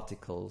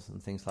particles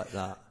and things like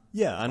that.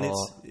 Yeah, and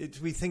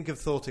we think of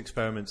thought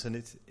experiments, and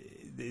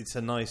it's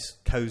a nice,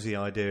 cozy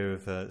idea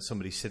of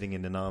somebody sitting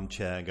in an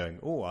armchair and going,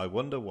 "Oh, I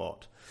wonder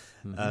what."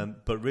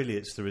 But really,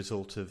 it's the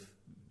result of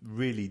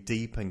really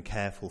deep and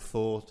careful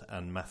thought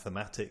and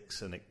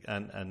mathematics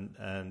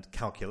and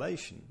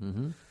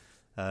calculation.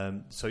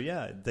 And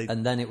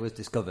then it was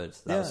discovered.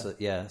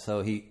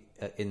 So he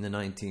in the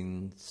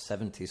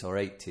 1970s or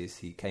 80s,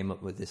 he came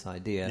up with this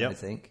idea. I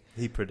think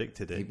he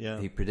predicted it.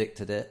 He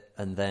predicted it,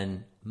 and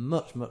then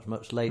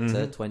much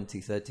later, 20,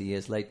 30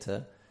 years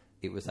later,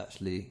 it was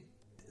actually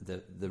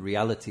the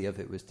reality of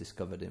it was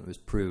discovered, and it was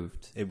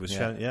proved. It was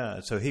shown.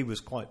 Yeah, so he was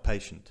quite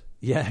patient.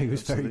 Yeah, he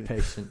was very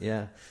patient.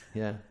 Yeah.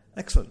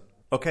 Excellent.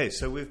 Okay,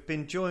 so we've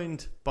been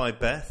joined by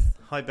Beth.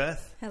 Hi,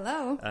 Beth.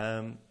 Hello.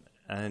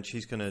 And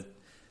she's going to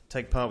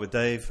take part with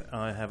Dave.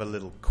 I have a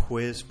little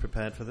quiz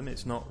prepared for them.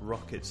 It's not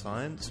rocket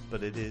science,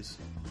 but it is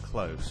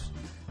close.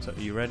 So are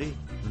you ready?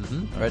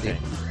 Ready. Okay.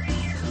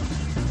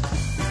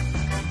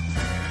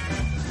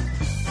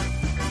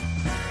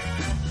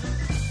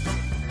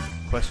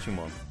 Question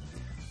 1.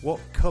 What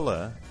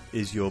colour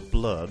is your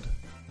blood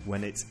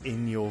when it's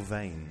in your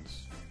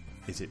veins?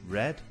 Is it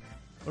red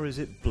or is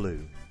it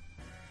blue?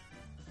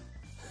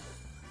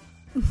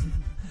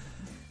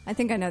 I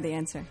think I know the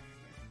answer.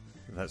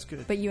 That's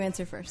good. But you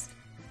answer first.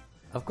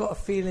 I've got a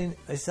feeling,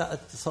 is that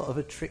a sort of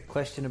a trick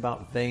question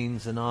about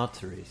veins and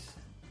arteries?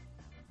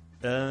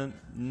 No.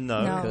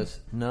 Because,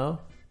 no?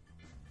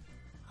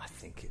 I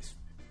think it's...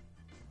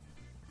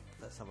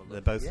 Let's have a look.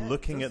 They're both Yeah,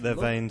 looking it at their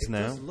does veins now.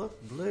 It does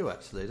look blue,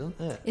 actually, doesn't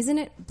it? Isn't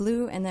it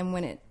blue, and then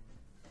when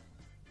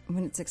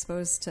it's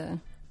exposed to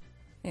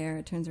air,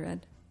 it turns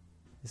red?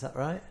 Is that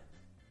right?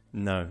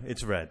 No,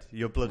 it's red.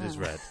 Your blood is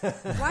red.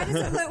 Why does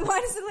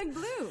it look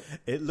blue?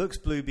 It looks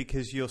blue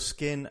because your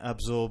skin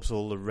absorbs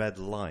all the red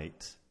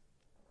light.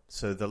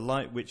 So the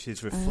light which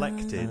is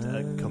reflected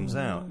and comes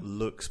out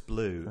looks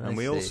blue. I And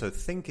we see. also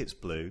think it's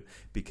blue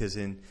because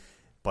in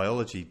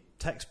biology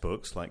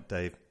textbooks, like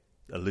Dave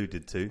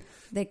alluded to,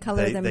 They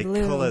color them they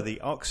blue. colour the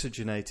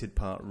oxygenated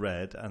part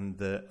red and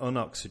the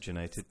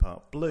unoxygenated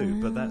part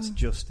blue, but that's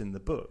just in the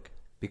book.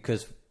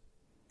 Because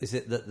is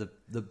it that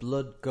the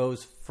blood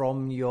goes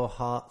from your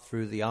heart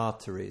through the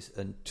arteries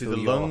and To to the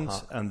your lungs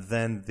heart? and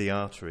then the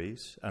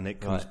arteries, and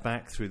it comes Right.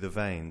 back through the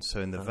veins.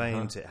 So in the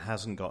veins, it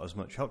hasn't got as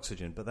much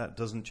oxygen, but that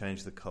doesn't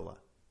change the colour.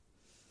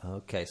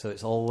 Okay, so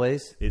it's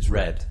always It's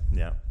red.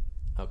 Yeah.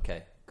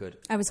 Okay, good.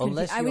 I was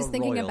Unless I was you're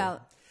thinking royal.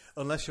 about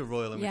Unless you're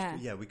royal, in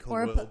Yeah. which we call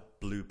Or a royal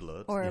blue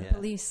blood. or a Yeah.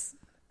 police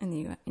in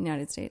the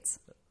United States.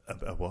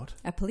 A what?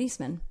 A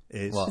policeman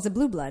Is What? is a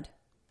blue blood.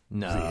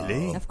 No.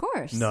 Really? Of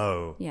course.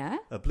 No. Yeah.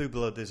 A blue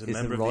blood is a Is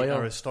member it of the royal?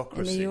 In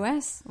aristocracy. the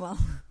U.S. Well,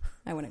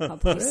 I wouldn't call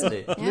police.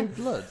 Really? Yeah. Blue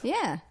blood?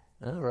 Yeah.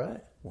 All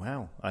right.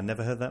 Wow, I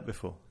never heard that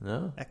before.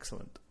 No.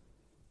 Excellent.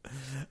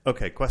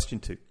 Okay, question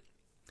 2.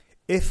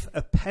 If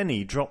a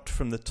penny dropped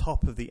from the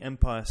top of the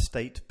Empire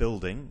State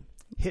Building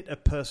hit a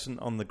person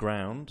on the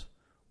ground,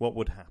 what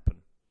would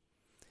happen?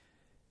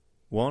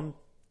 1,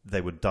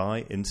 they would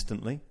die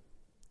instantly.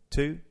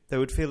 2, they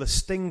would feel a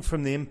sting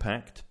from the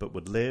impact but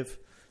would live.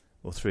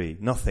 Or 3,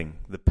 nothing.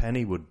 The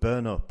penny would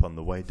burn up on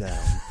the way down.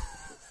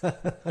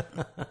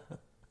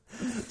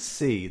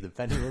 C, the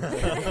penny will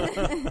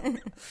burn.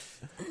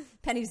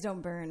 Pennies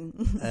don't burn.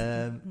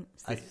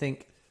 I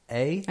think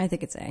A. I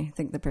think it's A. I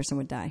think the person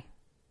would die.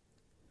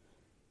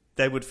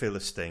 They would feel a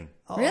sting.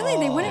 Really?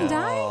 They wouldn't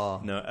die?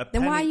 Oh. No, a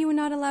Then penny, why are you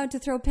not allowed to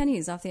throw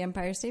pennies off the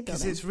Empire State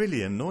because Building? it's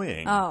really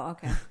annoying. Oh,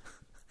 okay.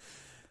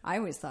 I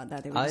always thought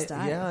that they would just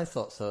die. Yeah, I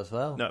thought so as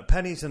well. No,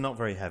 pennies are not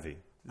very heavy.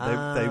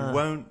 They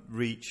won't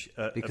reach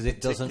Because a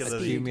it doesn't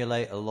particular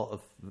accumulate a lot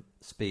of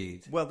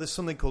speed. Well, there's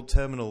something called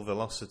terminal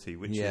velocity,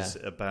 which Yeah. is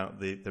about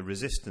the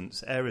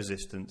resistance, air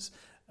resistance,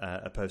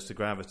 opposed to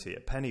gravity. A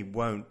penny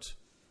won't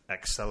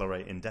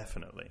accelerate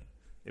indefinitely.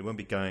 It won't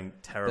be going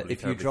terribly. But if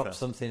you terribly drop fast.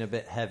 something a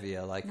bit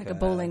heavier, like Like a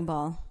bowling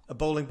ball. A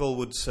bowling ball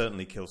would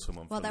certainly kill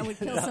someone. Well, from that would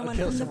kill That someone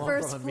kill from the someone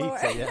first from a floor.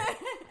 meter, yeah.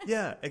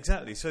 Yeah,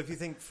 exactly. So if you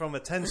think from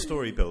a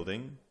 10-story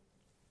building,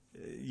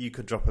 you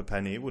could drop a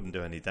penny; it wouldn't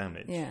do any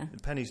damage. Yeah. The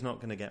penny's not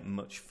going to get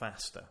much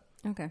faster.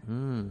 Okay.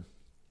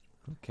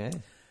 Okay.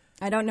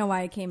 I don't know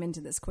why I came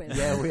into this quiz.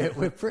 Yeah,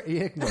 we're pretty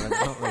ignorant,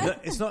 aren't we? No,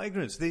 it's not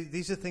ignorance.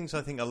 These are things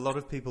I think a lot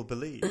of people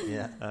believe.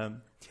 Yeah.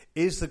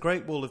 Is the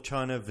Great Wall of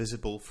China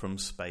visible from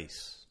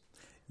space?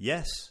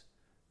 Yes,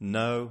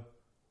 no,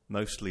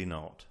 mostly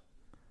not.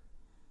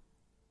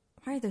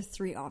 Why are there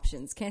 3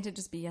 options? Can't it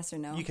just be yes or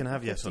no? You can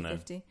have yes or no.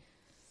 50-50?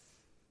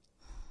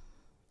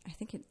 I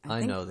think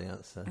I know the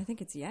answer. I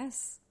think it's yes.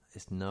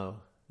 It's no.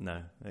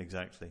 No,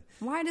 exactly.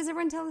 Why does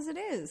everyone tell us it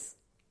is?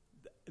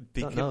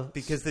 Don't know.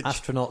 Because the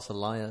Astronauts are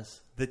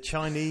liars. the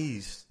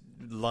Chinese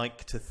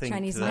like to think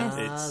Chinese that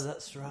myth. it's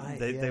That's right.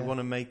 they want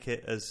to make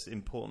it as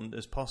important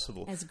as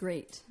possible. As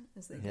great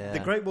as they can. Yeah. The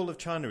Great Wall of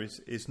China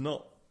is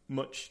not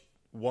much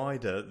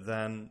wider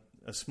than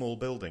a small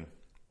building.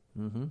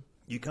 Mm-hmm.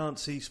 You can't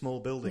see small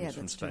buildings Yeah,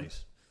 from that's true.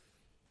 space.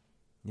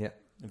 Yeah.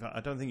 In fact,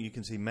 I don't think you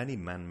can see many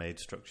man-made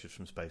structures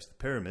from space. The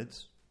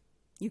pyramids,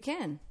 You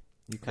can.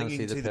 You I can think see you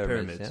can the see the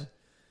pyramids, pyramids.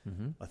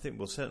 yeah? I think,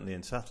 well, certainly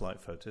in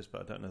satellite photos,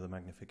 but I don't know the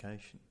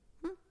magnification.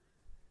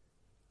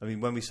 I mean,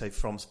 when we say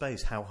from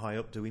space, how high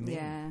up do we mean?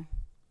 Yeah.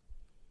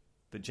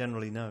 But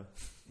generally, no.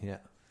 Yeah.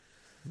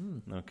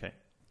 Okay.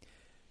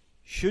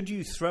 Should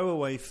you throw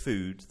away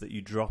food that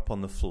you drop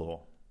on the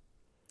floor?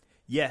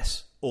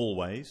 Yes,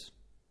 always.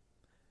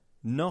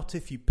 Not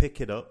if you pick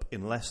it up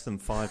in less than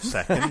 5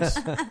 seconds.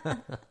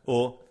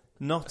 Or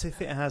not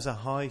if it has a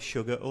high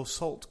sugar or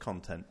salt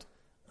content.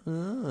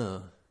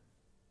 Oh.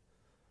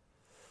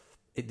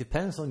 It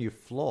depends on your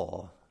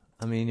floor.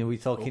 I mean, are we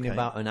talking Okay.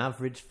 about an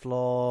average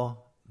floor?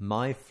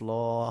 My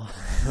floor?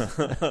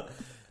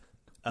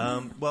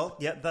 Well,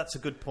 yeah, that's a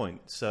good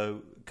point.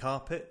 So,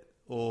 carpet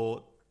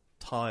or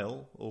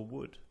tile or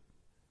wood?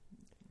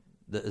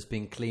 That has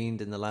been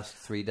cleaned in the last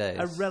 3 days?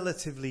 A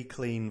relatively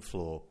clean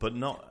floor, but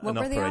not What an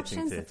were operating the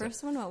options? theatre. The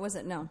first one? What was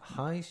it? No.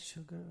 High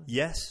sugar?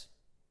 Yes.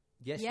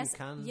 Yes, Yes, you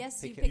can.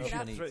 yes, you pick pick it it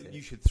up up. and eat it.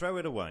 You should throw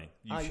it away.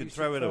 You Ah, should you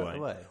throw should it throw it away.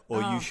 away.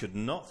 Or Oh. you should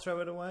not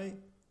throw it away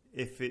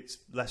if it's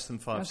less than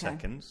 5 Okay.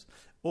 seconds.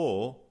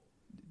 Or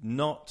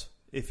not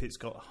if it's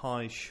got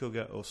high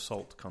sugar or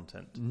salt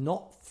content.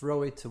 Not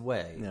throw it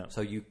away. Yeah.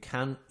 So you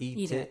can eat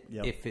Eat it it.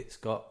 Yep. if it's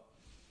got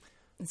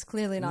It's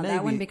clearly not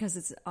that one because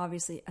it's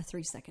obviously a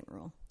 3-second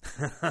rule.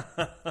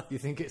 You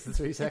think it's the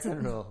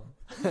 3-second rule?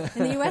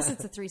 In the US,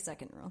 it's a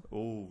 3-second rule.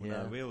 Oh,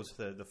 Yeah. no, we always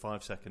the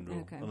 5-second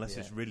rule. Okay. Unless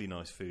Yeah. it's really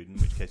nice food, in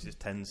which case it's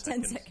 10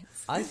 seconds. 10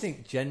 seconds. I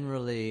think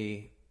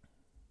generally,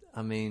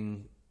 I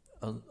mean,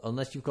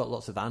 unless you've got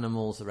lots of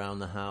animals around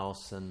the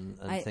house and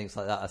things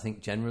like that, I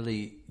think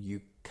generally you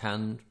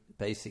can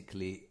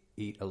basically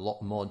eat a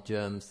lot more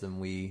germs than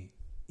we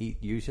eat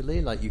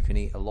usually. Like you can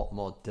eat a lot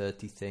more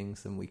dirty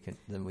things than we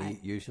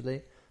eat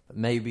usually. But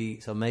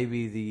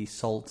maybe the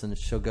salt and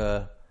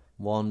sugar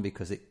one,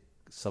 because it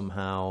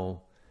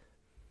somehow,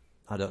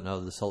 I don't know,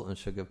 the salt and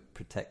sugar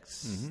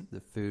protects the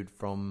food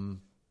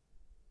from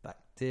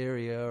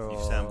bacteria. Or... You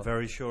sound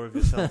very sure of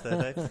yourself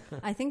there, Dave.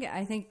 I think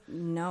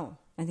no.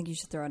 I think you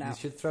should throw it out.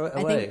 You should throw it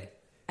away.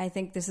 I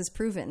think this is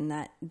proven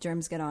that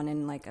germs get on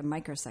in like a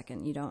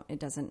microsecond.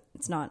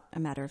 It's not a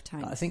matter of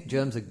time. I think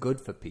germs are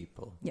good for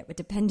people. Yeah, but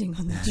depending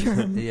on the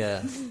germ.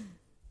 Yeah.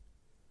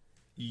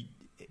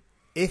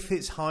 If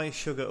it's high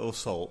sugar or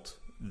salt,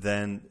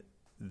 then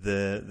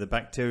the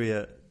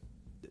bacteria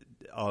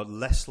are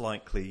less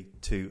likely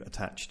to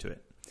attach to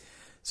it.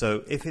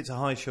 So if it's a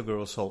high sugar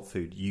or salt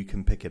food, you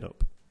can pick it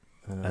up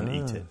and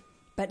eat it.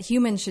 But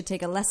humans should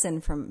take a lesson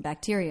from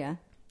bacteria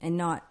and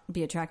not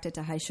be attracted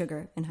to high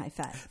sugar and high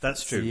fat.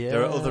 That's true. Yeah,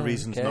 there are other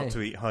reasons okay. not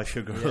to eat high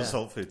sugar or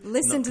salt food.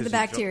 Listen Not to the 'cause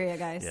bacteria,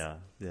 guys.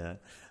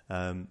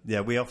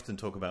 Yeah. We often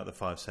talk about the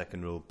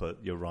 5-second rule, but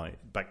you're right.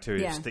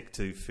 Bacteria stick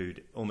to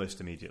food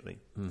almost immediately.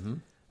 Mm-hmm.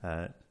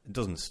 It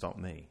doesn't stop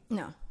me.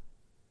 No.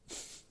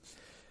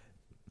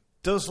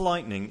 Does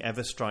lightning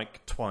ever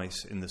strike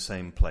twice in the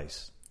same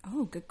place?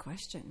 Oh, good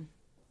question.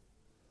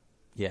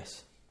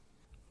 Yes.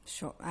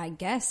 Sure. I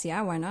guess,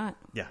 yeah, why not?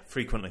 Yeah,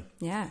 frequently.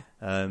 Yeah.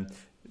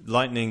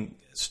 Lightning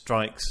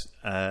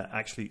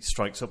actually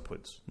strikes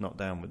upwards, not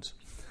downwards.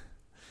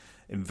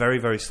 In very,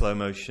 very slow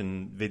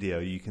motion video,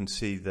 you can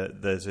see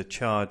that there's a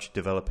charge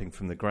developing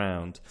from the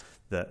ground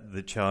that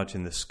the charge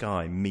in the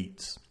sky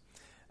meets.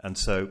 And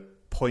so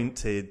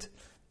pointed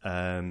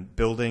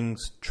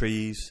buildings,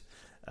 trees...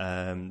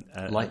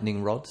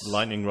 lightning rods.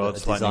 Lightning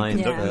rods, designed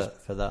lightning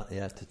conductors. for that,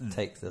 to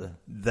take the...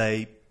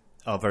 They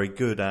are very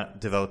good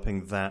at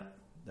developing that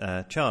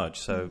charge.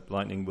 So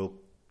lightning will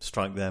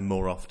strike there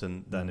more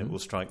often than it will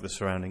strike the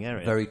surrounding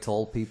area. Very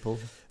tall people.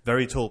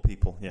 Very tall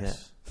people,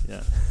 yes.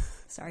 Yeah.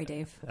 Sorry,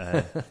 Dave.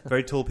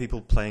 Very tall people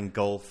playing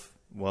golf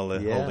while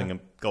they're holding a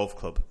golf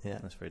club. Yeah.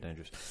 That's very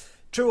dangerous.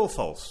 True or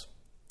false?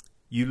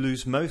 You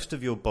lose most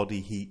of your body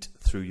heat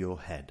through your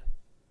head.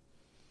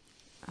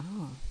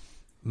 Oh.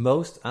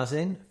 Most, as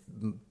in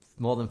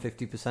more than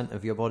 50%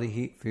 of your body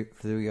heat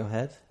through your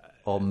head?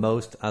 Or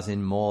most, as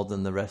in more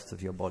than the rest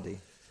of your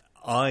body?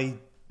 I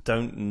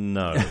don't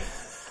know.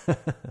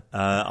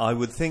 I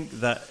would think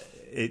that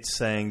it's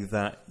saying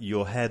that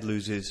your head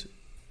loses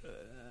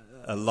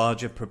a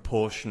larger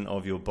proportion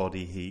of your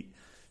body heat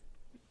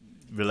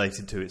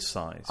related to its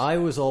size. I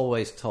was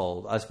always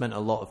told, I spent a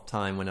lot of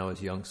time when I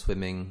was young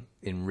swimming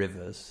in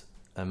rivers,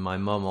 and my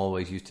mum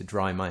always used to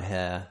dry my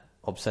hair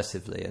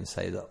obsessively and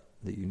say that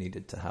you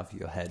needed to have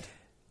your head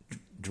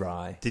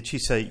dry. Did she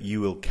say you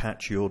will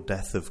catch your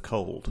death of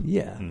cold?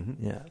 Yeah,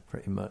 yeah,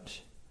 pretty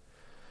much.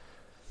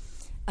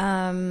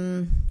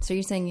 So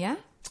you're saying yeah?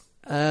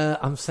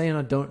 I'm saying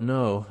I don't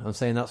know. I'm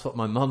saying that's what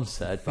my mum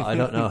said, but I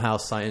don't know how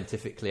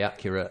scientifically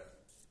accurate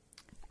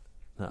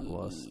that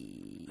was.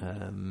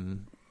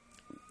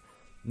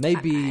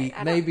 Maybe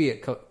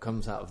it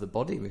comes out of the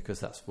body because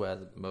that's where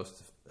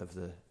most of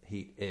the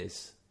heat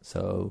is.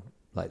 So,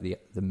 like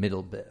the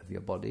middle bit of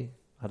your body.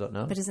 I don't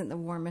know. But isn't the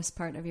warmest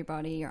part of your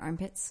body your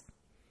armpits?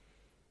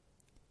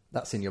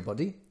 That's in your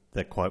body.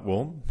 They're quite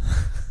warm.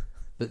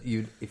 But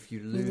if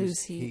you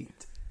lose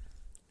heat.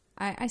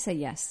 I say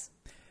yes.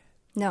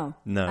 No.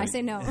 No. I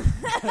say no.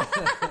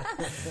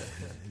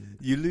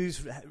 You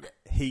lose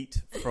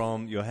heat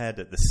from your head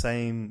at the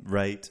same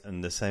rate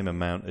and the same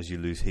amount as you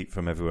lose heat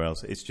from everywhere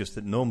else. It's just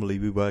that normally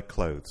we wear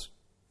clothes.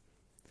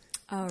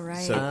 Oh,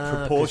 right. So 'cause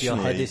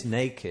proportionally, your head is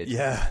naked.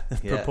 Yeah,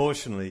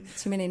 proportionally,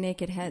 Too many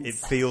naked heads. it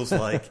feels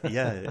like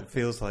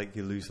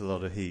you lose a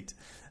lot of heat,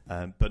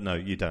 but no,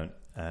 you don't.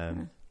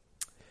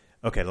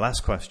 Okay,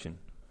 last question: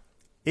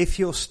 if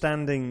you're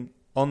standing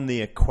on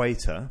the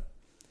equator,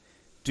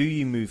 do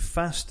you move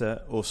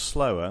faster or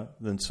slower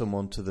than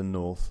someone to the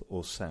north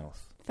or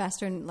south?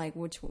 Faster and like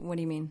what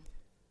do you mean?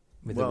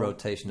 With the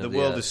rotation of the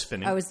world Earth. is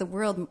spinning. Oh, is the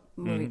world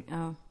moving?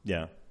 Oh.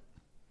 Yeah.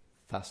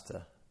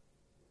 Faster.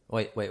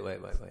 Wait.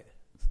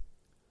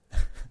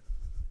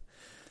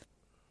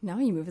 No,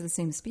 you move at the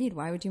same speed.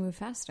 Why would you move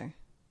faster?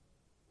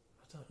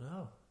 I don't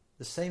know.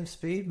 The same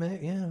speed?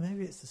 Maybe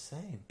it's the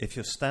same. If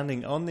you're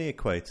standing on the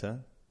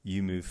equator,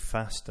 you move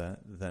faster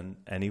than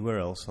anywhere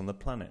else on the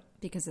planet.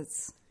 Because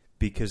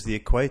the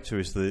equator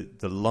is the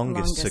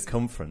longest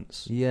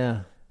circumference.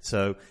 Yeah.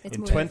 So it's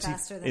in moving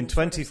faster than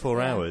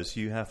 24 hours,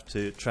 you have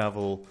to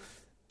travel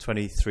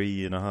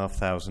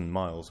 23,500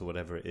 miles or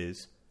whatever it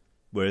is.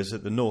 Whereas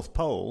at the North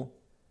Pole,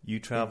 you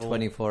travel... In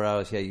 24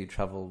 hours, you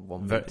travel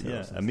 1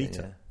 meter. a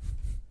meter,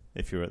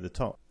 if you're at the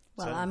top.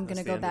 Well, So I'm going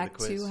to that's the go end of the back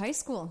quiz. to high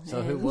school.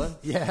 So who and won?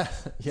 Yeah, I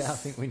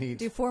think we need...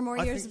 Do 4 more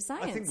years of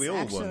science. I think we all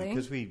won actually.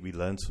 because we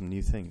learned some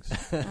new things.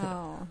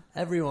 Oh.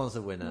 Everyone's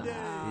a winner.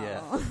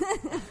 Yeah.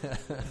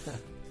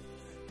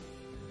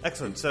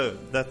 Excellent. So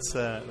that's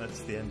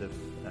the end of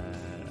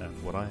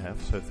what I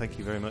have. So thank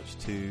you very much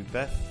to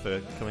Beth for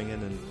coming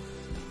in and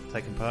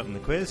taking part in the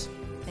quiz.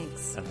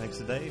 Thanks. And thanks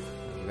to Dave.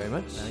 Thank you very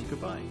much. And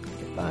goodbye.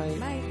 Goodbye.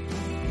 Bye.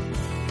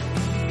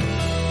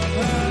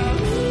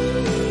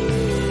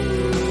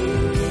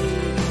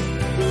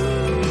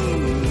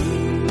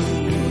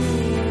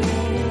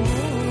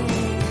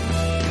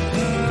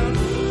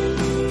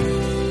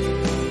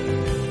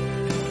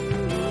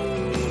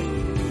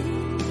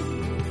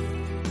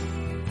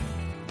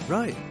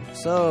 Right,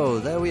 so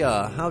there we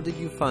are. How did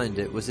you find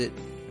it? Was it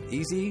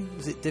easy?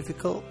 Was it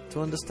difficult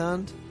to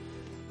understand?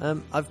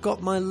 I've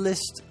got my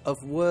list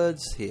of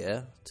words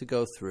here to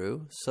go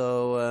through.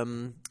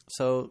 So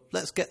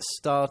let's get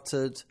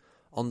started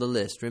on the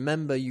list.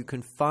 Remember, you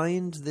can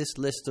find this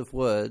list of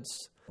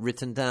words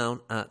written down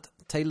at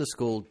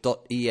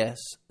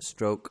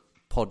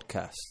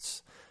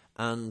taylorschool.es/podcasts.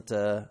 And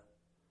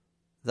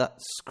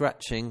that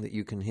scratching that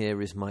you can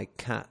hear is my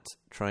cat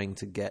trying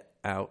to get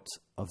out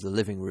of the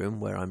living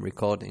room where I'm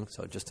recording.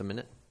 So just a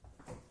minute.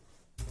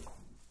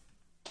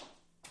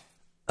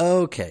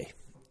 Okay,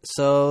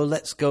 so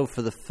let's go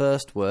for the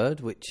first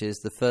word, which is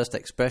the first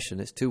expression.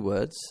 It's 2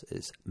 words.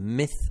 It's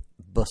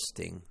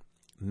myth-busting.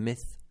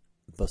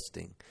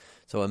 Myth-busting.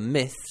 So a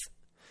myth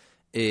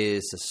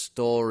is a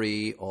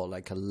story or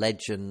like a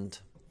legend.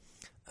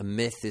 A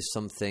myth is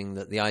something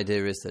that the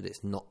idea is that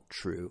it's not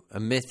true. A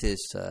myth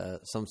is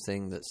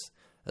something that's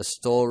a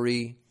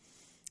story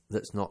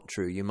that's not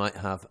true. You might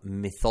have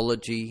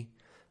mythology,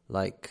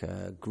 like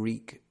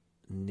Greek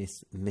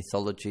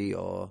mythology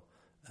or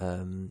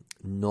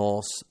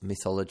Norse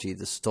mythology,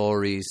 the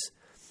stories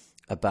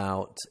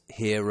about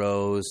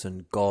heroes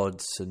and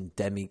gods and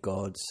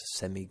demigods,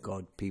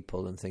 semi-god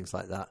people and things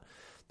like that.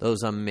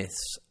 Those are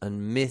myths.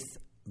 And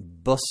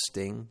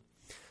myth-busting,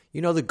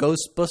 you know the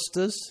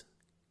Ghostbusters?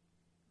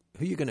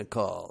 Who are you going to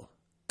call?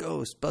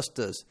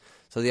 Ghostbusters.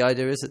 So the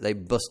idea is that they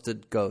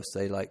busted ghosts.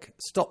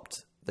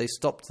 They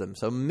stopped them.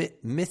 So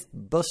myth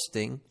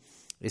busting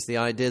is the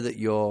idea that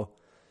you're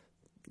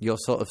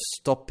sort of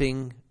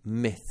stopping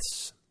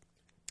myths.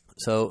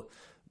 So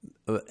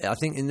I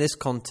think in this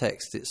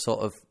context, it's sort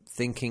of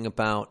thinking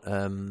about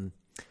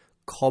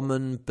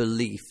common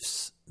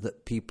beliefs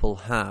that people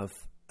have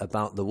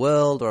about the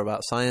world or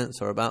about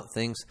science or about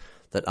things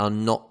that are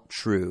not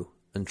true,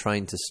 and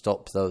trying to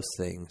stop those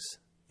things,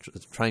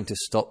 trying to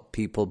stop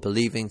people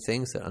believing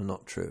things that are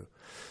not true.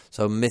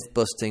 So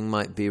myth-busting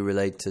might be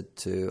related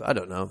to, I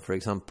don't know, for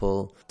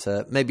example,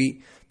 to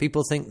maybe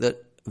people think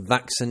that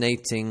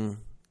vaccinating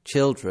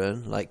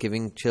children, like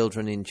giving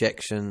children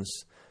injections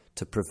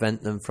to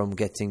prevent them from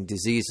getting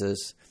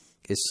diseases,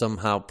 is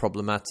somehow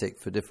problematic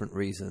for different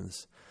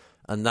reasons.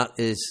 And that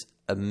is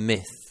a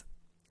myth.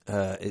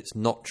 It's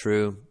not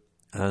true.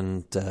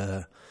 And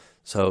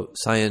so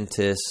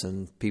scientists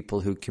and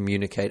people who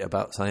communicate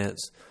about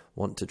science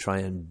want to try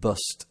and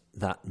bust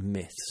that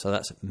myth. So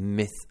that's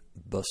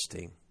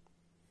myth-busting.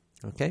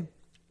 Okay.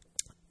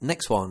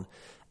 Next one,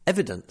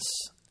 evidence.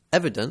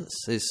 Evidence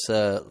is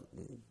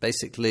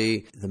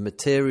basically the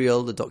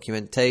material, the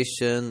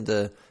documentation,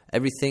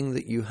 everything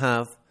that you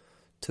have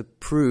to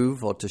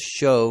prove or to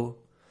show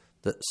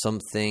that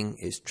something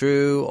is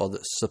true or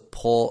that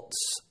supports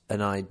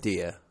an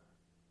idea.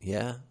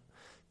 Yeah,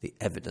 the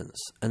evidence.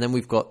 And then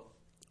we've got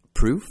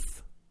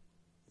proof.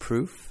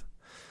 Proof.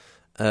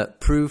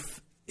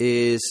 Proof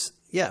is,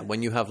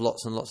 when you have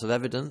lots and lots of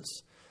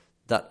evidence,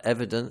 that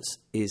evidence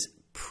is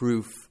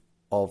proof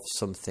of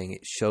something.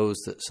 It shows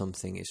that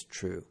something is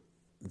true.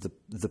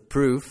 The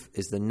proof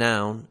is the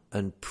noun,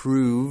 and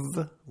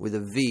prove with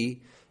a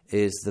V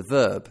is the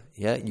verb.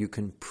 Yeah, you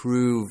can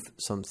prove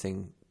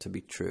something to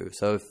be true.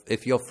 So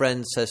if your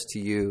friend says to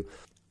you,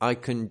 I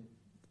can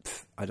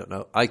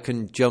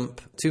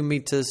jump 2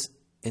 meters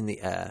in the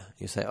air.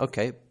 You say,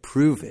 okay,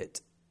 prove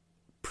it.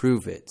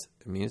 Prove it.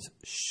 It means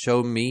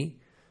show me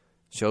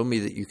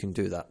that you can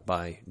do that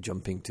by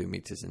jumping 2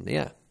 meters in the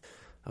air.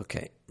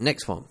 Okay,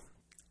 next one.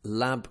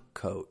 Lab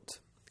coat.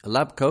 A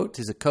lab coat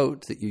is a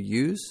coat that you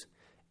use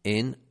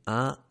in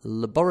a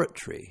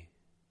laboratory.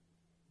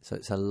 So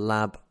it's a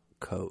lab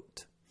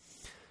coat.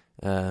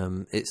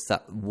 It's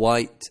that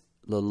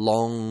the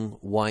long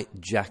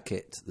white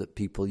jacket that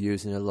people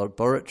use in a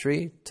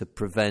laboratory to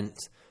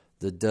prevent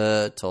the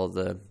dirt or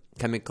the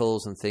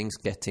chemicals and things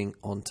getting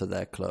onto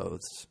their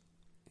clothes.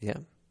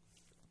 Yeah.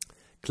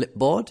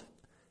 Clipboard.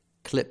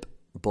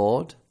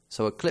 Clipboard.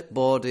 So a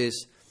clipboard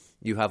is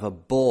you have a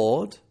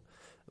board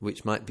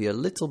which might be a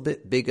little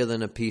bit bigger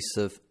than a piece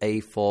of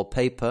A4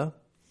 paper.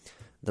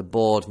 The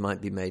board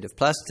might be made of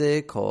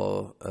plastic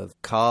or of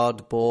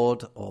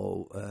cardboard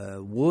or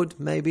wood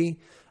maybe,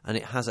 and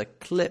it has a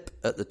clip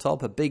at the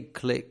top, a big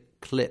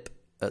clip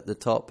at the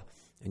top,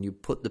 and you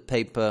put the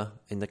paper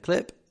in the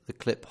clip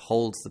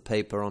holds the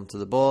paper onto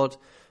the board,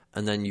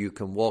 and then you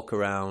can walk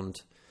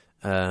around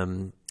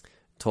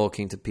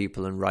talking to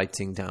people and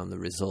writing down the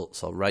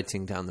results, or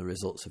writing down the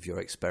results of your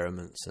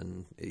experiments.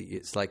 And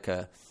it's like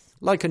a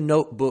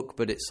notebook,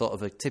 but it's sort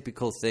of a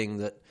typical thing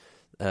that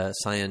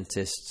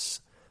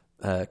scientists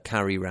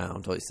carry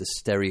around, or it's the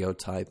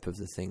stereotype of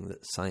the thing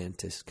that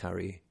scientists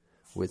carry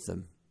with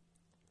them.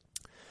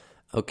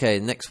 Okay,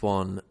 next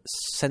one,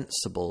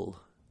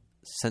 sensible.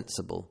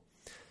 Sensible.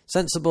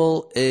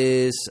 Sensible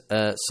is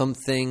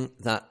something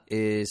that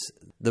is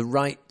the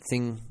right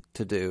thing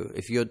to do.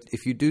 If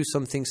you do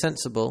something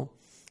sensible,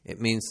 it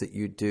means that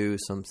you do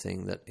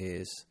something that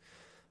is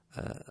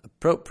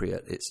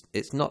appropriate.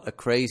 It's not a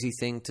crazy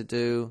thing to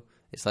do.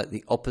 It's like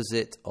the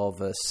opposite of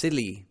a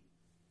silly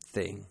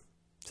thing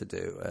to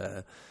do,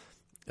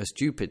 a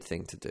stupid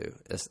thing to do.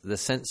 The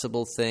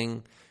sensible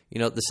thing,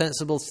 the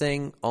sensible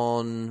thing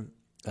on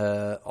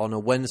a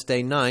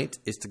Wednesday night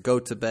is to go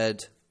to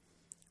bed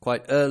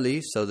quite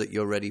early so that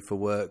you're ready for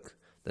work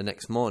the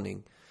next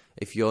morning.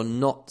 If you're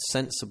not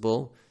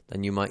sensible,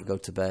 then you might go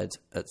to bed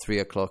at 3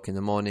 o'clock in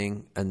the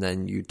morning and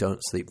then you don't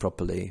sleep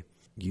properly.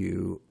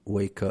 You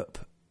wake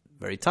up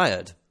very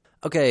tired.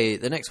 Okay,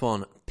 the next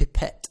one,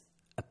 pipette.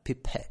 A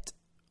pipette.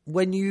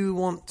 When you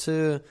want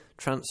to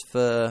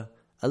transfer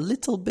a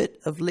little bit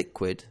of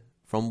liquid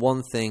from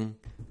one thing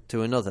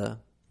to another,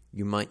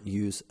 you might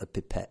use a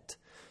pipette.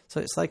 So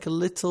it's like a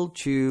little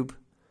tube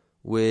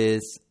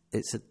with...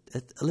 It's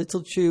a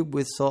little tube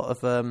with sort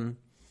of a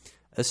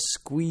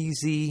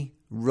squeezy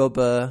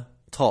rubber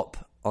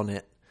top on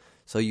it.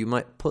 So you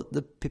might put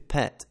the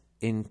pipette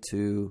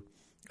into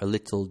a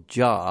little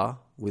jar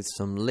with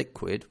some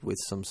liquid, with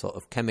some sort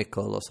of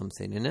chemical or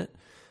something in it,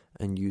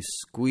 and you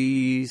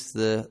squeeze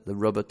the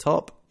rubber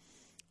top.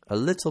 A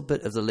little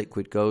bit of the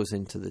liquid goes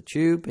into the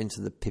tube,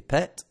 into the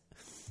pipette,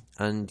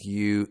 and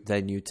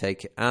then you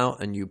take it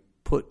out and you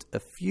put a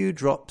few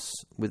drops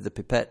with the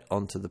pipette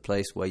onto the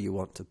place where you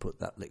want to put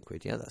that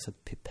liquid. Yeah, that's a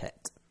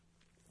pipette.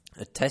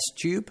 A test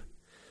tube.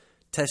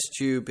 Test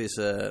tube is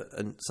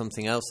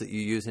something else that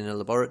you use in a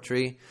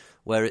laboratory,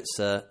 where it's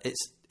a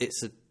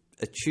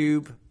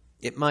tube.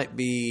 It might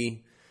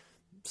be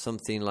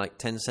something like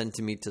 10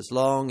 centimeters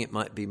long. It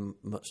might be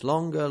much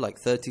longer, like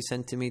 30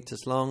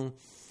 centimeters long,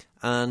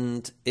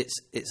 and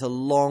it's a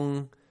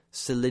long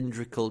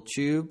cylindrical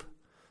tube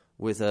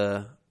with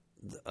a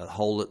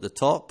hole at the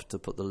top to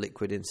put the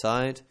liquid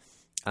inside,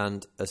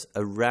 and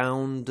a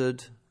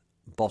rounded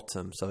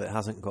bottom, so it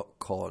hasn't got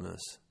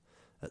corners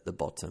at the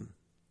bottom.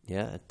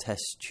 Yeah, a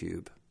test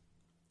tube.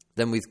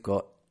 Then we've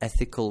got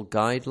ethical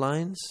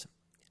guidelines.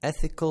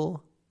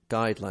 Ethical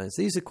guidelines.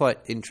 These are quite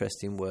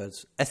interesting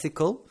words.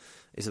 Ethical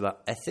is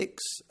about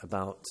ethics,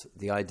 about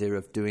the idea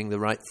of doing the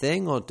right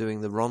thing or doing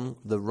the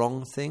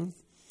wrong thing.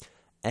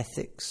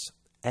 Ethics.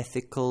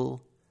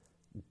 Ethical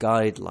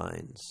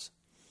guidelines.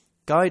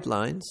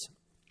 Guidelines,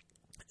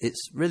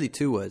 it's really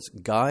two words,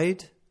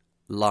 guide,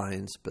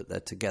 lines, but they're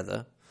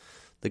together.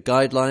 The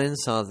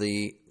guidelines are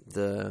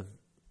the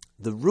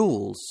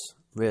rules,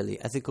 really.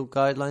 Ethical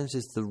guidelines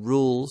is the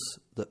rules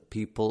that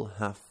people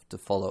have to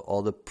follow,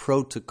 or the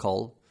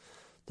protocol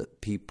that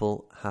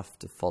people have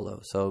to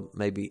follow. So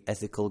maybe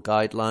ethical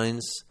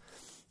guidelines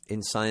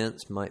in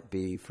science might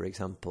be, for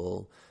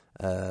example,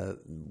 that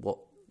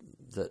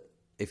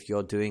if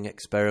you're doing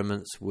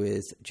experiments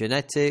with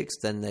genetics,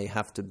 then they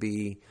have to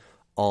be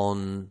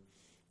on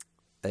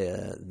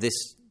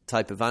this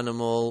type of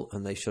animal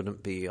and they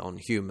shouldn't be on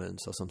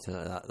humans or something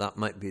like that. That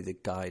might be the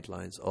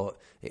guidelines. Or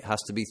it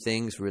has to be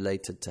things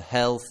related to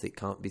health. It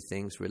can't be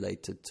things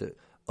related to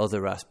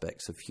other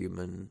aspects of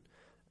human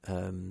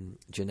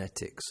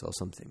genetics or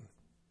something.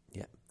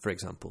 Yeah, for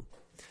example.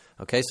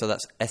 Okay, so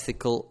that's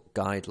ethical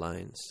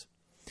guidelines.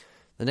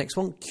 The next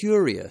one,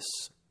 curious.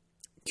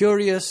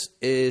 Curious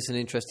is an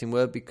interesting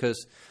word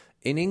because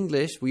in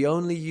English we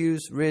only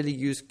really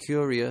use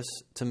curious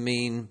to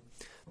mean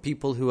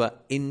people who are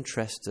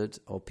interested,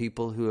 or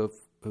people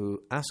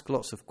who ask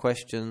lots of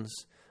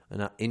questions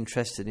and are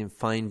interested in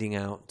finding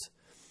out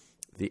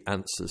the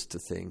answers to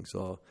things,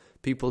 or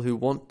people who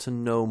want to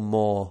know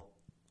more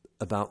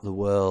about the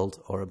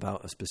world or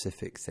about a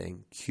specific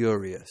thing.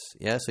 Curious.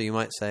 Yeah, so you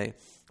might say,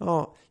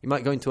 you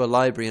might go into a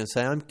library and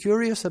say, I'm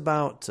curious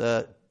about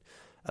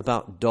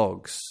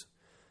dogs.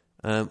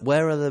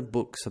 Where are the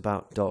books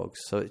about dogs?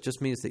 So it just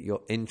means that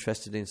you're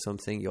interested in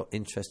something, you're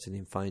interested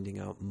in finding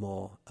out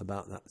more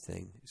about that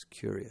thing. It's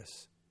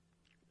curious.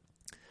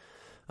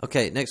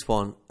 Okay, next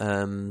one,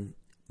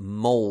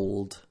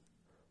 mold.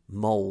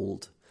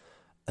 Mold.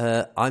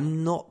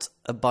 I'm not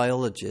a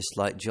biologist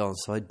like John,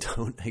 so I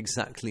don't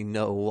exactly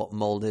know what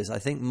mold is. I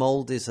think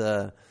mold is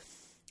a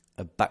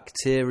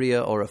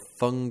bacteria or a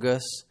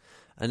fungus,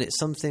 and it's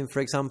something,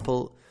 for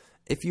example,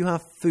 if you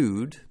have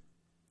food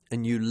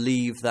and you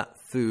leave that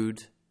food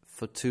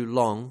for too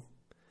long,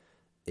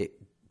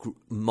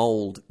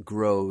 mold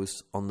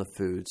grows on the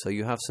food. So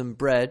you have some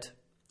bread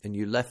and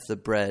you left the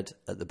bread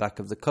at the back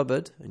of the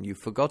cupboard and you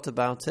forgot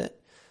about it,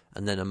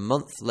 and then a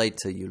month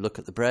later you look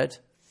at the bread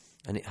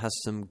and it has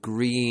some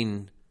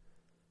green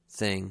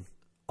thing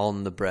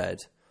on the bread.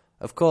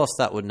 Of course,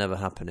 that would never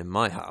happen in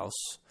my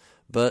house,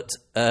 but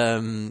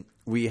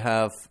we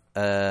have,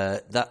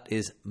 that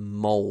is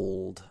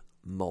mold.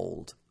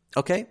 Mold.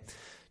 Okay,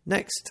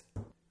 next,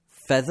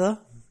 feather.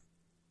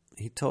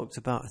 He talked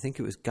about, I think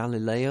it was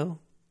Galileo,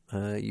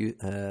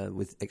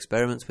 with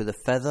experiments with a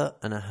feather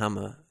and a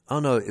hammer. Oh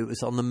no, it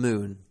was on the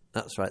moon.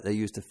 That's right, they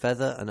used a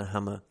feather and a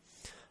hammer.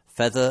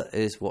 Feather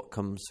is what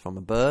comes from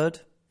a bird.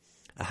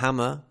 A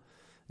hammer,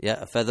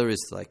 a feather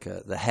is like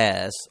the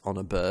hairs on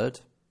a bird,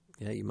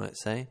 you might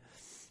say.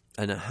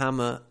 And a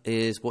hammer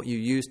is what you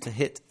use to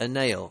hit a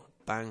nail.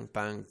 Bang,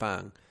 bang,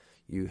 bang.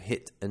 You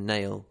hit a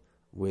nail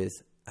with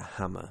a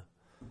hammer.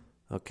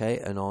 Okay,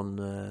 and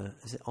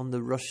is it on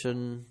the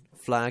Russian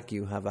flag?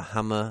 You have a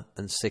hammer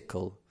and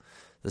sickle.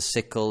 The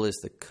sickle is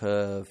the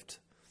curved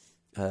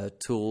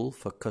tool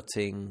for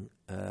cutting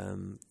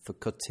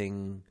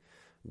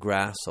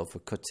grass or for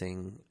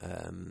cutting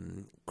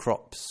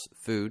crops,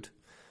 food,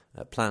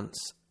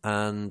 plants,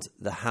 and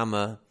the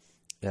hammer.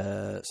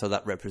 So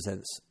that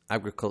represents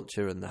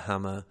agriculture, and the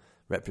hammer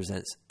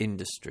represents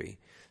industry.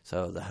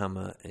 So the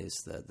hammer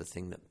is the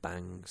thing that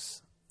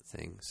bangs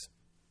things.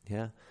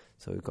 Yeah.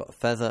 So we've got a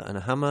feather and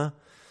a hammer.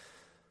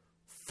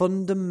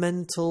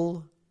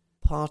 Fundamental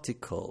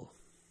particle.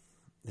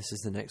 This is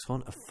the next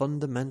one. A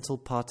fundamental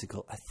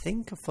particle. I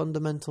think a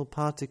fundamental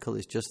particle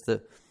is just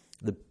the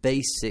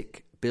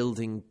basic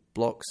building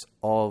blocks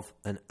of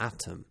an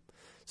atom.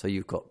 So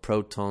you've got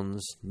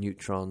protons,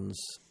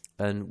 neutrons,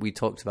 and we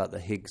talked about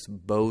the Higgs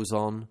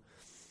boson.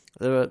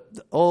 There are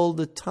all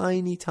the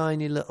tiny,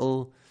 tiny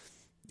little,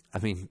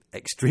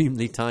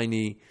 extremely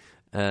tiny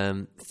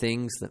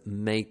things that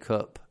make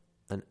up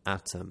an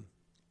atom.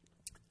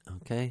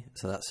 Okay,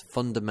 so that's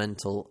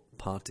fundamental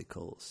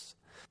particles.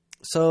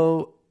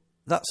 So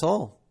that's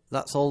all.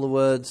 That's all the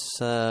words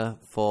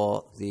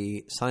for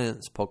the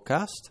science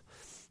podcast.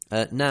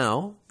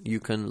 Now you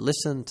can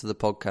listen to the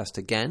podcast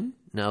again,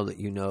 now that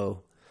you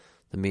know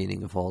the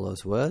meaning of all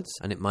those words,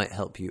 and it might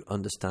help you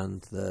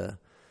understand the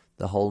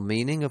whole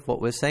meaning of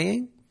what we're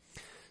saying.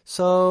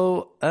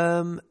 So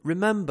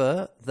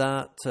remember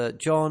that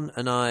John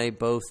and I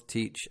both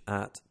teach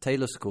at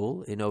Taylor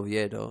School in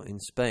Oviedo in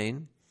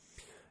Spain.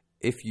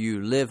 If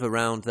you live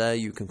around there,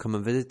 you can come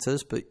and visit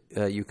us, but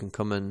you can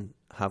come and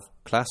have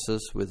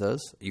classes with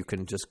us. You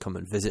can just come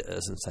and visit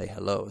us and say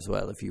hello as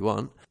well if you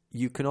want.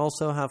 You can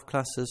also have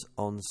classes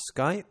on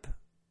Skype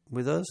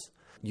with us.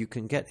 You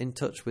can get in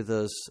touch with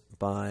us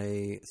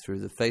through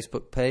the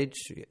Facebook page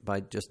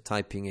by just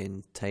typing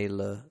in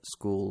Taylor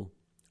School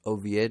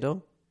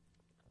Oviedo.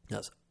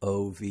 That's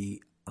Oviedo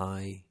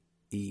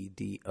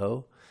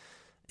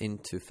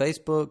into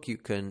Facebook. You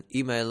can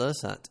email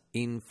us at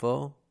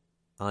info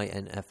at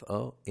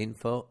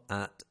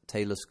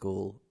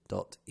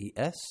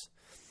taylorschool.es.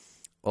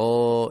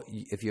 Or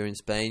if you're in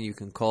Spain, you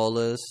can call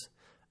us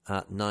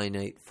at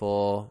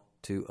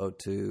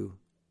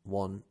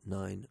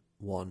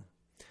 984-202-191.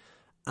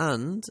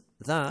 And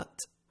that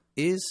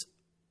is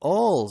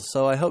all.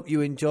 So I hope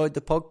you enjoyed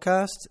the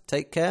podcast.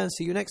 Take care and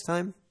see you next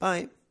time.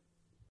 Bye.